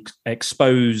basically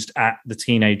exposed at the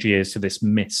teenage years to this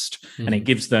mist. Mm-hmm. And it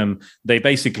gives them,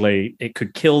 it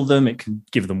could kill them, it could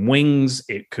give them wings,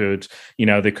 it could,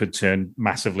 they could turn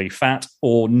massively fat,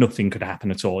 or nothing could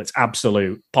happen at all. It's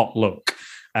absolute pot luck.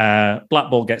 Black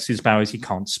Bolt gets his powers, he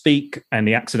can't speak, and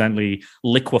he accidentally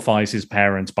liquefies his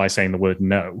parents by saying the word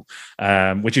no,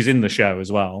 which is in the show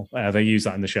as well. They use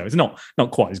that in the show. It's not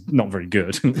very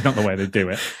good, not the way they do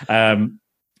it.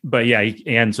 But yeah, he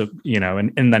ends up,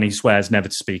 and then he swears never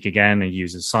to speak again. He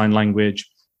uses sign language.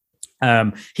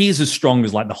 He is as strong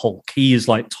as like the Hulk. He is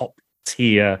like top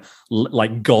tier,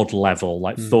 like God level,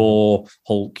 like Thor,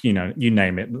 Hulk, you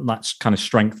name it. That's kind of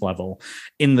strength level.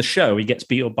 In the show, he gets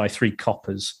beat up by 3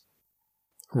 coppers.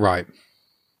 Right.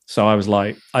 So I was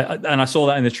like, I saw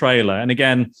that in the trailer. And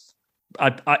again,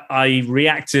 I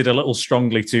reacted a little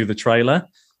strongly to the trailer.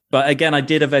 But again, I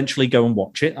did eventually go and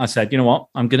watch it. I said, you know what?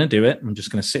 I'm going to do it. I'm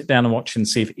just going to sit down and watch and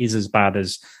see if it is as bad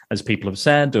as people have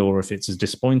said or if it's as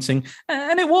disappointing.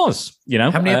 And it was, you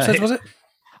know. How many episodes was it?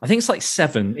 I think it's like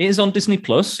 7. It is on Disney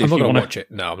Plus. I'm not going to watch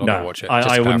it. No, I'm not going to watch it.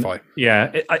 Just to clarify.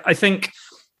 Yeah, I think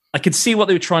I could see what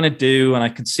they were trying to do, and I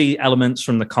could see elements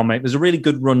from the comic. There's a really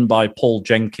good run by Paul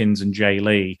Jenkins and Jay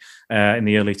Lee in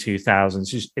the early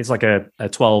 2000s. It's like a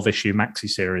 12-issue maxi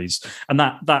series, and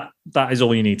that is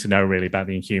all you need to know really about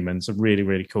the Inhumans. They're really,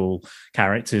 really cool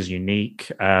characters,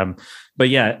 unique. But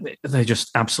yeah, they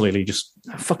just absolutely just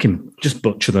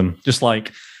butcher them. Just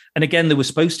like, and again, they were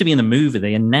supposed to be in a movie.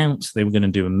 They announced they were going to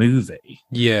do a movie.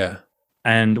 Yeah,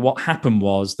 and what happened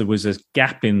was there was a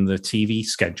gap in the TV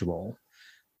schedule.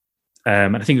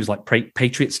 And I think it was like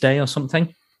Patriots Day or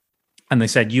something. And they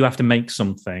said, you have to make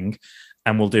something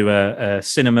and we'll do a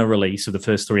cinema release of the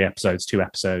first 2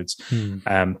 episodes.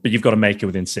 But you've got to make it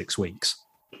within 6 weeks.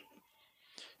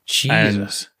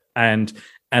 Jesus. And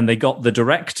they got the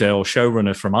director or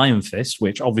showrunner from Iron Fist,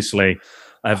 which obviously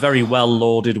a very well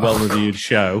lauded, well reviewed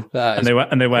show. And they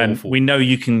went, awful. We know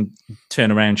you can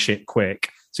turn around shit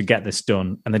quick to get this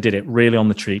done. And they did it really on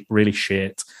the cheap, really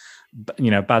shit.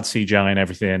 You know, bad CGI and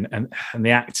everything, and the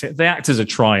actors are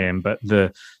trying, but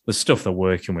the stuff they're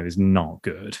working with is not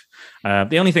good.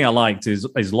 The only thing I liked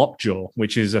is Lockjaw,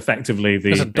 which is effectively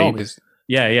the dog.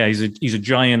 Yeah, he's a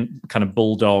giant kind of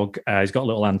bulldog. He's got a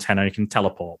little antenna. He can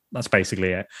teleport. That's basically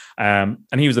it. And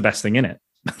he was the best thing in it.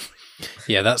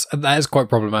 Yeah, that is quite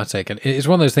problematic, and it's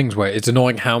one of those things where it's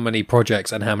annoying how many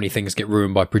projects and how many things get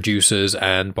ruined by producers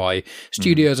and by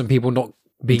studios and people not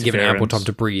being given ample time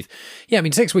to breathe. Yeah, I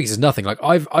mean, 6 weeks is nothing. Like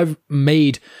I've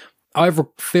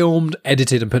filmed,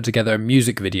 edited, and put together a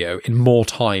music video in more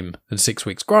time than 6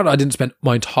 weeks. Granted, I didn't spend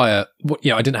my entire,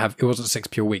 it wasn't 6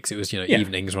 pure weeks. It was,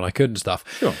 evenings when I could and stuff.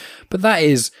 Sure. But that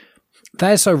is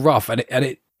so rough, and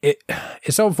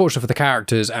it's so unfortunate for the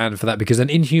characters and for that, because then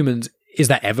Inhumans, is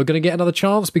that ever going to get another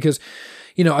chance? Because,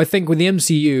 I think with the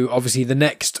MCU, obviously the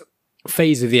next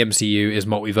phase of the MCU is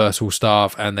multiversal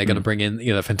stuff, and they're going to bring in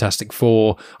Fantastic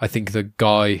Four. I think the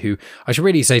guy who I should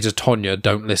really say to Tonya,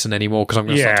 don't listen anymore, because I'm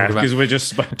going to start talking about. Because we're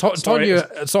just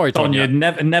Sorry,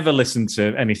 Tonya. Never listen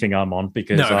to anything I'm on,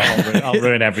 because I'll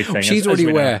ruin everything. She's already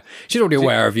aware. She's already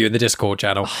aware of you in the Discord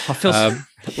channel. I feel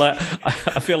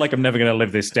I feel like I'm never going to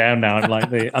live this down now. I'm like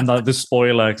the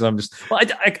spoiler, because I'm just. Well,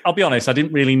 I'll be honest. I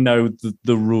didn't really know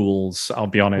the rules. I'll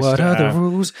be honest. What are the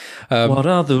rules? What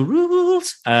are the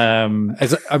rules? I'm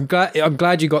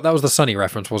glad you got that. Was the Sunny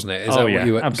reference, wasn't it?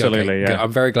 Absolutely. Okay,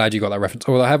 I'm very glad you got that reference.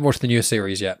 Well, I haven't watched the newest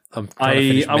series yet.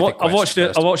 I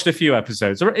watched a few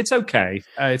episodes. It's okay.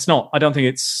 It's not. I don't think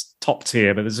it's top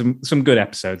tier, but there's some good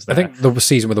episodes there. I think the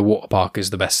season with the water park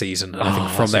is the best season, and I think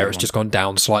from there it's just gone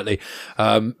down slightly.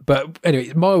 But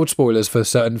anyway, mild spoilers for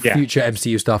certain future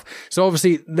MCU stuff. So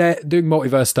obviously they're doing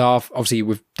multiverse stuff, obviously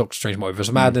with Doctor Strange Multiverse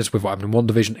of Madness, with what happened in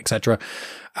WandaVision, etc.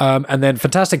 And then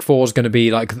Fantastic Four is going to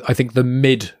be like, I think, the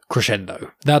mid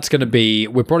crescendo. That's going to be,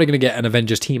 we're probably going to get an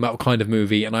Avengers team up kind of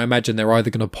movie, and I imagine they're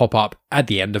either going to pop up at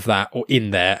the end of that or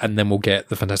in there, and then we'll get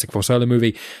the Fantastic Four solo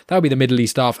movie. That'll be the middly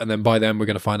stuff, and then by then we're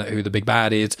going to find out who the big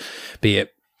bad is, be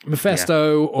it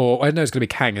Mephisto or I know it's going to be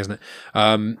Kang, isn't it?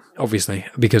 Obviously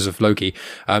because of Loki.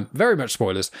 Very much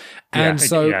spoilers, and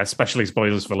especially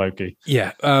spoilers for Loki.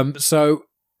 Yeah. So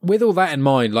with all that in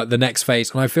mind, like the next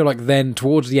phase, and I feel like then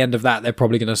towards the end of that, they're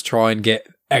probably going to try and get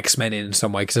X-Men in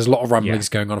some way, because there's a lot of rumblings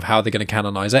going on of how they're going to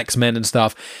canonize X-Men and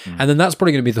stuff. And then that's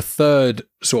probably going to be the third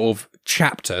sort of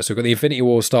chapter. So we've got the Infinity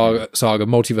War saga,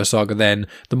 Multiverse Saga, then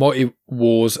the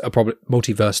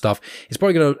multiverse stuff is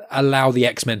probably going to allow the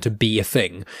X-Men to be a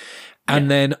thing.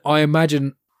 And then I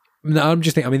imagine, I'm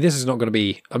just thinking, I mean, this is not going to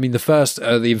be, I mean, the first,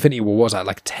 the Infinity War was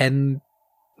like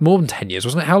more than 10 years,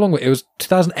 wasn't it? How long? It was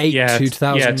 2008 to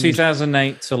 2000. Yeah,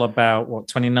 2008 till about,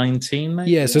 2019, maybe?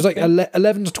 Yeah, so it's like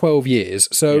 11 to 12 years.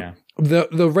 So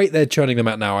the rate they're churning them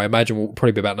out now, I imagine will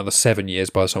probably be about another 7 years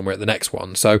by the time we're at the next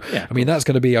one. So, I mean, I'm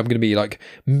going to be like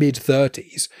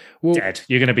mid-30s. Well, dead.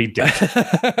 You're going to be dead.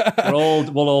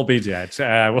 We'll all be dead.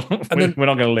 We're not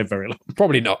going to live very long.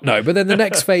 Probably not, no. But then the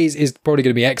next phase is probably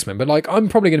going to be X-Men. But like, I'm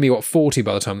probably going to be, 40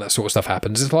 by the time that sort of stuff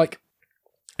happens. It's like,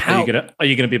 how? Are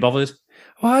you going to be bothered?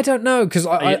 Well, I don't know, because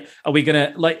are we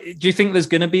gonna do you think there's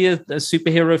gonna be a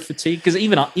superhero fatigue? Because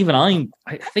even I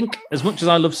think, as much as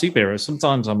I love superheroes,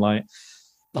 sometimes I'm like,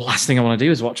 the last thing I want to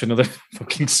do is watch another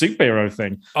fucking superhero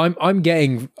thing. At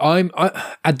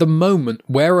the moment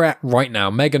where we're at right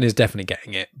now, Megan is definitely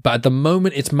getting it, but at the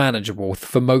moment it's manageable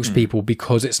for most people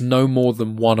because it's no more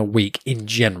than one a week in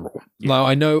general. Like,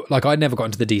 I know, like, I never got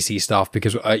into the DC stuff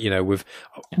because, with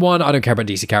one, I don't care about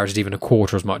DC characters even a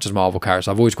quarter as much as Marvel characters.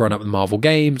 I've always grown up with Marvel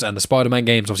games and the Spider-Man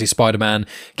games. Obviously, Spider-Man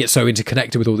gets so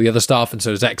interconnected with all the other stuff, and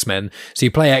so does X-Men. So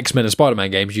you play X-Men and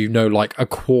Spider-Man games, you know, like a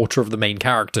quarter of the main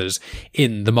characters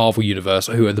in the Marvel universe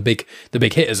who are the big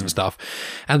hitters and stuff.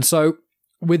 And so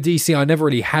with DC, I never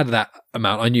really had that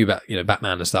amount. I knew about,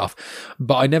 Batman and stuff,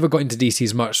 but I never got into DC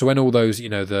as much. So when all those,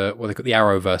 the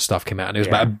Arrowverse stuff came out, and it was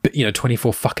about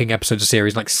 24 fucking episodes of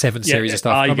series, like 7 series of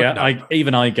stuff. I gave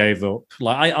up.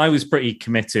 Like I was pretty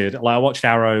committed. Like I watched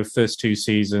Arrow first 2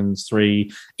 seasons,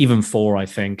 3, even 4, I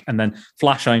think, and then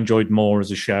Flash I enjoyed more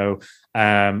as a show.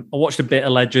 I watched a bit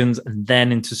of Legends and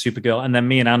then into Supergirl, and then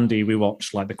me and Andy we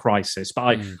watched like The Crisis,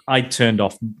 but I turned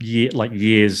off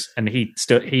years, and he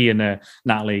and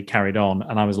Natalie carried on,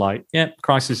 and I was like, yeah,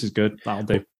 Crisis is good, that'll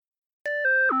do.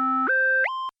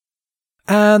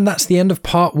 And that's the end of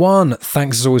part 1.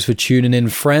 Thanks as always for tuning in,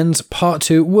 friends. Part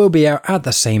 2 will be out at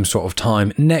the same sort of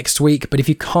time next week, but if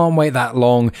you can't wait that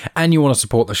long and you want to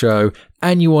support the show,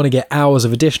 and you want to get hours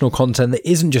of additional content that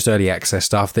isn't just early access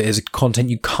stuff, that is content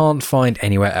you can't find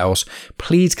anywhere else,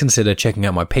 please consider checking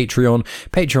out my Patreon,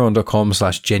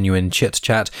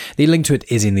 patreon.com/genuinechitchat. The link to it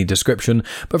is in the description,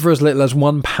 but for as little as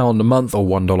 £1 a month or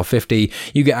 $1.50,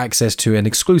 you get access to an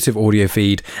exclusive audio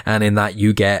feed, and in that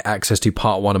you get access to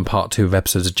part 1 and part 2 of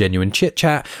episodes of Genuine Chit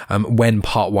Chat when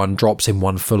part 1 drops in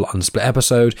one full unsplit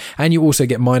episode, and you also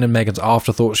get mine and Megan's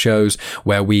Afterthought shows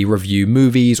where we review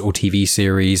movies or TV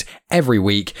series every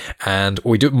week, and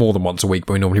we do it more than once a week,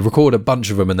 but we normally record a bunch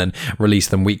of them and then release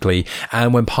them weekly.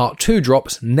 And when part 2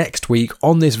 drops next week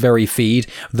on this very feed,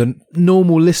 the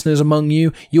normal listeners among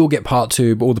you'll get part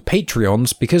 2, but all the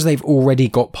Patreons, because they've already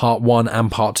got part 1 and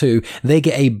part 2, they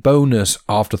get a bonus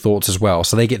Afterthoughts as well.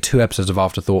 So they get 2 episodes of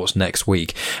Afterthoughts next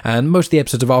week. And most of the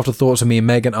episodes of Afterthoughts of me and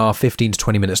Megan are 15 to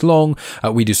 20 minutes long.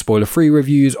 We do spoiler-free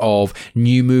reviews of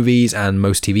new movies and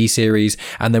most TV series,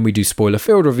 and then we do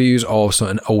spoiler-filled reviews of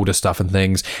certain older stuff and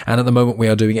things. And at the moment we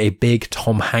are doing a big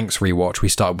Tom Hanks rewatch. We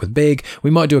started with Big.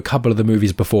 We might do a couple of the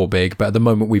movies before Big, but at the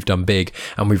moment we've done Big,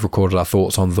 and we've recorded our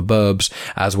thoughts on The Burbs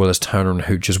as well as Turner and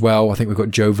Hooch as well. I think we've got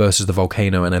Joe versus the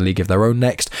Volcano and A League of Their Own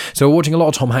next. So we're watching a lot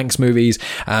of Tom Hanks movies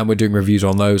and we're doing reviews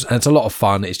on those, and it's a lot of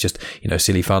fun. It's just,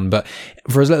 silly fun. But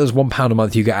for as little as £1 a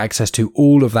month, you get access to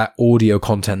all of that audio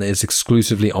content that is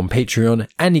exclusively on Patreon,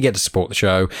 and you get to support the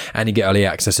show, and you get early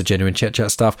access to Genuine Chit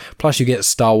Chat stuff. Plus you get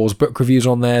Star Wars book reviews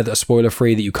on there that are spoiler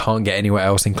free that you can't get anywhere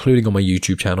else, including on my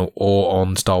YouTube channel or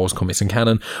on Star Wars Comics and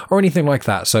Canon or anything like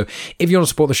that. So if you want to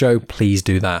support the show, please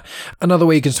do that. Another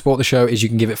way you can support the show is you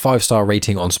can give it 5-star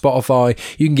rating on Spotify.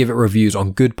 You can give it reviews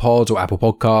on Good Pods or Apple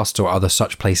Podcasts or other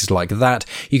such places like that.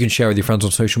 You can share with your friends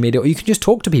on social media, or you can just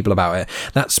talk to people about it.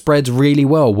 That spreads really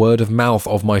well, word of mouth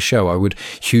of my show. I would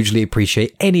hugely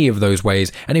appreciate any of those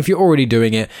ways. And if you're already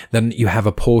doing it, then you have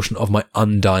a portion of my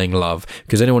undying love,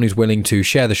 because anyone who's willing to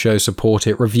share the show, support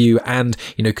it, review, and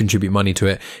contribute money to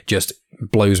it just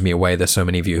blows me away. There's so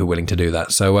many of you who are willing to do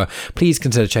that. So please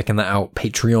consider checking that out,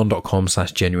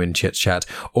 patreon.com/genuinechitchat,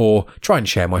 or try and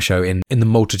share my show in the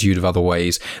multitude of other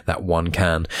ways that one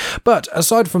can. But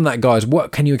aside from that, guys,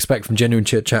 what can you expect from Genuine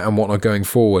Chit Chat and whatnot going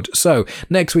forward? So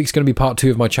next week's going to be part 2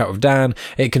 of my chat with Dan.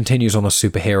 It continues on a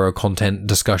superhero content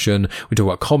discussion. We talk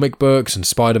about comic books and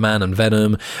Spider-Man and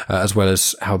Venom, as well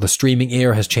as how the streaming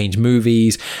era has changed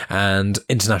movies and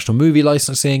international movie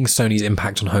licensing, Sony's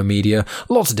impact on home media,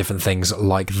 lots of different things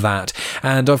like that.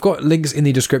 And I've got links in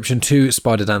the description to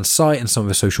Spider-Dan's site and some of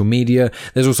his social media.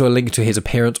 There's also a link to his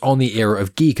appearance on the Era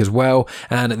of Geek as well.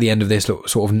 And at the end of this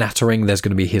sort of nattering, there's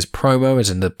going to be his promo, as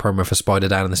in the promo for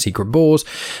Spider-Dan and the Secret Boars.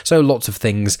 So lots of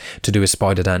things to do with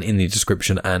Spider-Dan in the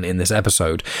description and in this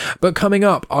episode. But coming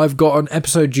up, I've got an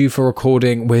episode due for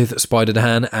recording with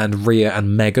Spider-Dan and Rhea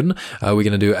and Megan. We're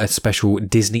going to do a special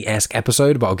Disney-esque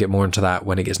episode, but I'll get more into that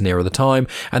when it gets nearer the time.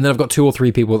 And then I've got 2 or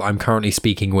 3 people that I'm currently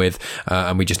speaking with,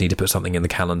 and we just need to put something in the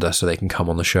calendar so they can come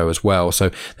on the show as well. So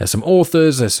there's some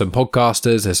authors, there's some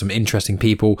podcasters, there's some interesting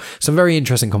people, some very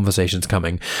interesting conversations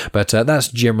coming. But that's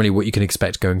generally what you can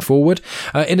expect going forward.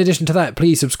 In addition to that,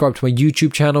 please subscribe to my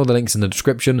YouTube channel. The link's in the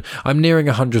description. I'm nearing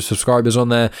 100 subscribers on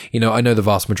there. I know the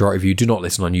vast majority of you do not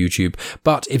listen on YouTube,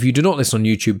 but if you do not listen on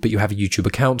YouTube, but you have a YouTube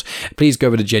account, please go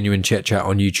over to Genuine Chit Chat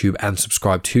on YouTube and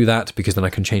subscribe to that, because then I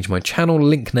can change my channel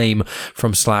link name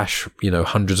from /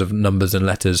 hundreds of numbers and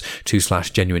letters to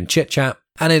 /Genuine Chit Chat.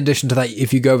 And in addition to that,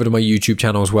 if you go over to my YouTube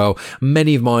channel as well,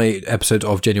 many of my episodes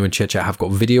of Genuine Chit Chat have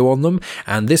got video on them,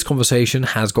 and this conversation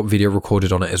has got video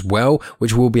recorded on it as well,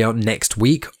 which will be out next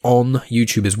week on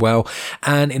YouTube as well.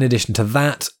 And in addition to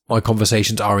that, My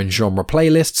conversations are in genre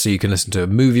playlists, so you can listen to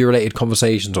movie-related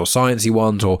conversations or sciencey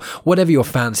ones or whatever your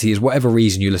fancy is, whatever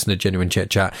reason you listen to Genuine Chit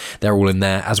Chat, they're all in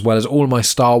there, as well as all of my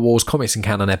Star Wars comics and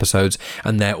canon episodes,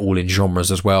 and they're all in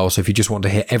genres as well. So if you just want to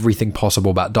hear everything possible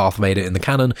about Darth Vader in the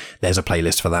canon, there's a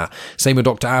playlist for that. Same with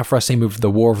Dr. Aphra, same with the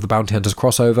War of the Bounty Hunters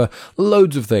crossover,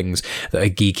 loads of things that are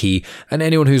geeky, and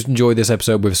anyone who's enjoyed this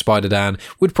episode with Spider Dan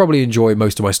would probably enjoy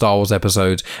most of my Star Wars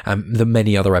episodes and the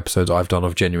many other episodes I've done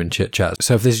of Genuine Chit Chat.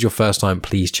 So if this is your first time,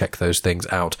 please check those things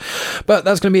out. But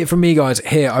that's going to be it from me, guys,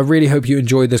 here. I really hope you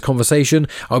enjoyed this conversation.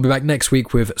 I'll be back next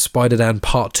week with Spider Dan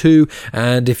Part 2,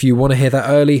 and if you want to hear that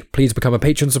early, please become a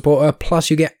Patreon supporter, plus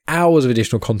you get hours of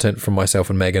additional content from myself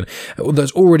and Megan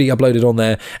that's already uploaded on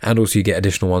there, and also you get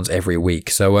additional ones every week.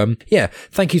 So yeah,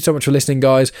 thank you so much for listening,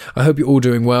 guys. I hope you're all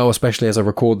doing well, especially as I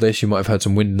record this. You might have heard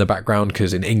some wind in the background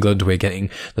because in England we're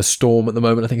getting the storm at the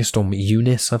moment. I think it's Storm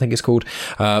Eunice, I think it's called.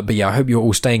 But yeah, I hope you're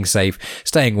all staying safe,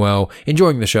 staying well,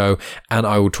 enjoying the show, and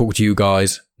I will talk to you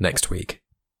guys next week.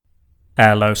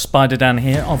 Hello, Spider Dan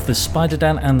here of the Spider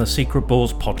Dan and the Secret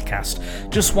Balls podcast.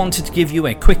 Just wanted to give you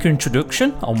a quick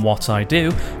introduction on what I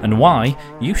do and why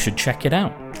you should check it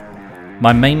out.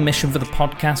 My main mission for the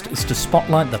podcast is to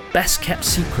spotlight the best kept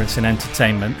secrets in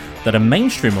entertainment that a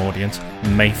mainstream audience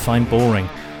may find boring.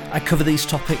 I cover these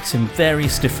topics in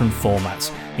various different formats,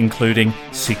 including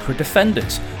Secret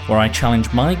Defenders, where I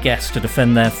challenge my guests to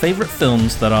defend their favourite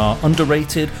films that are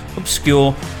underrated,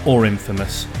 obscure or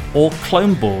infamous, or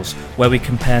Clone Wars, where we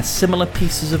compare similar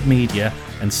pieces of media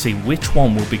and see which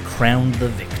one will be crowned the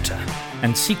victor,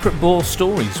 and Secret Ball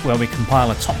Stories, where we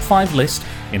compile a top 5 list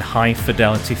in high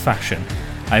fidelity fashion.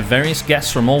 I have various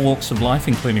guests from all walks of life,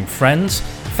 including friends,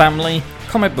 family,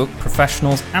 comic book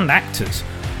professionals and actors,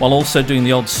 while also doing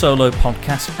the odd solo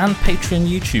podcast and Patreon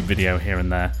YouTube video here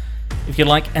and there. If you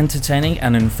like entertaining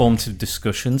and informative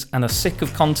discussions and are sick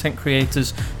of content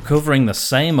creators covering the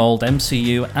same old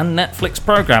MCU and Netflix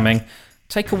programming,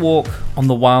 take a walk on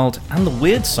the wild and the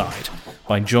weird side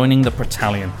by joining the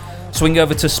Prattalion. Swing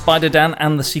over to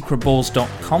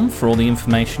SpiderDan&theSecretBalls.com for all the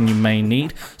information you may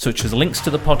need, such as links to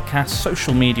the podcast,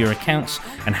 social media accounts,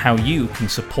 and how you can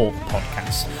support the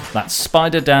podcast. That's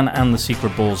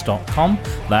SpiderDan&theSecretBalls.com.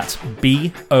 That's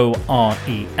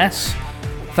BORES.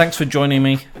 Thanks for joining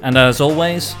me, and as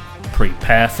always,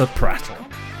 prepare for prattle.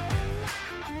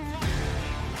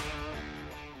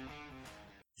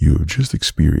 You have just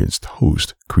experienced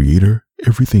host, creator,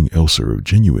 everything elser of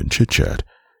Genuine Chit Chat,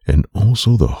 and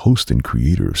also the host and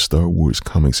creator of Star Wars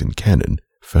comics and canon,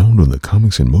 found on the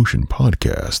Comics in Motion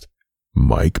podcast,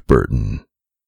 Mike Burton.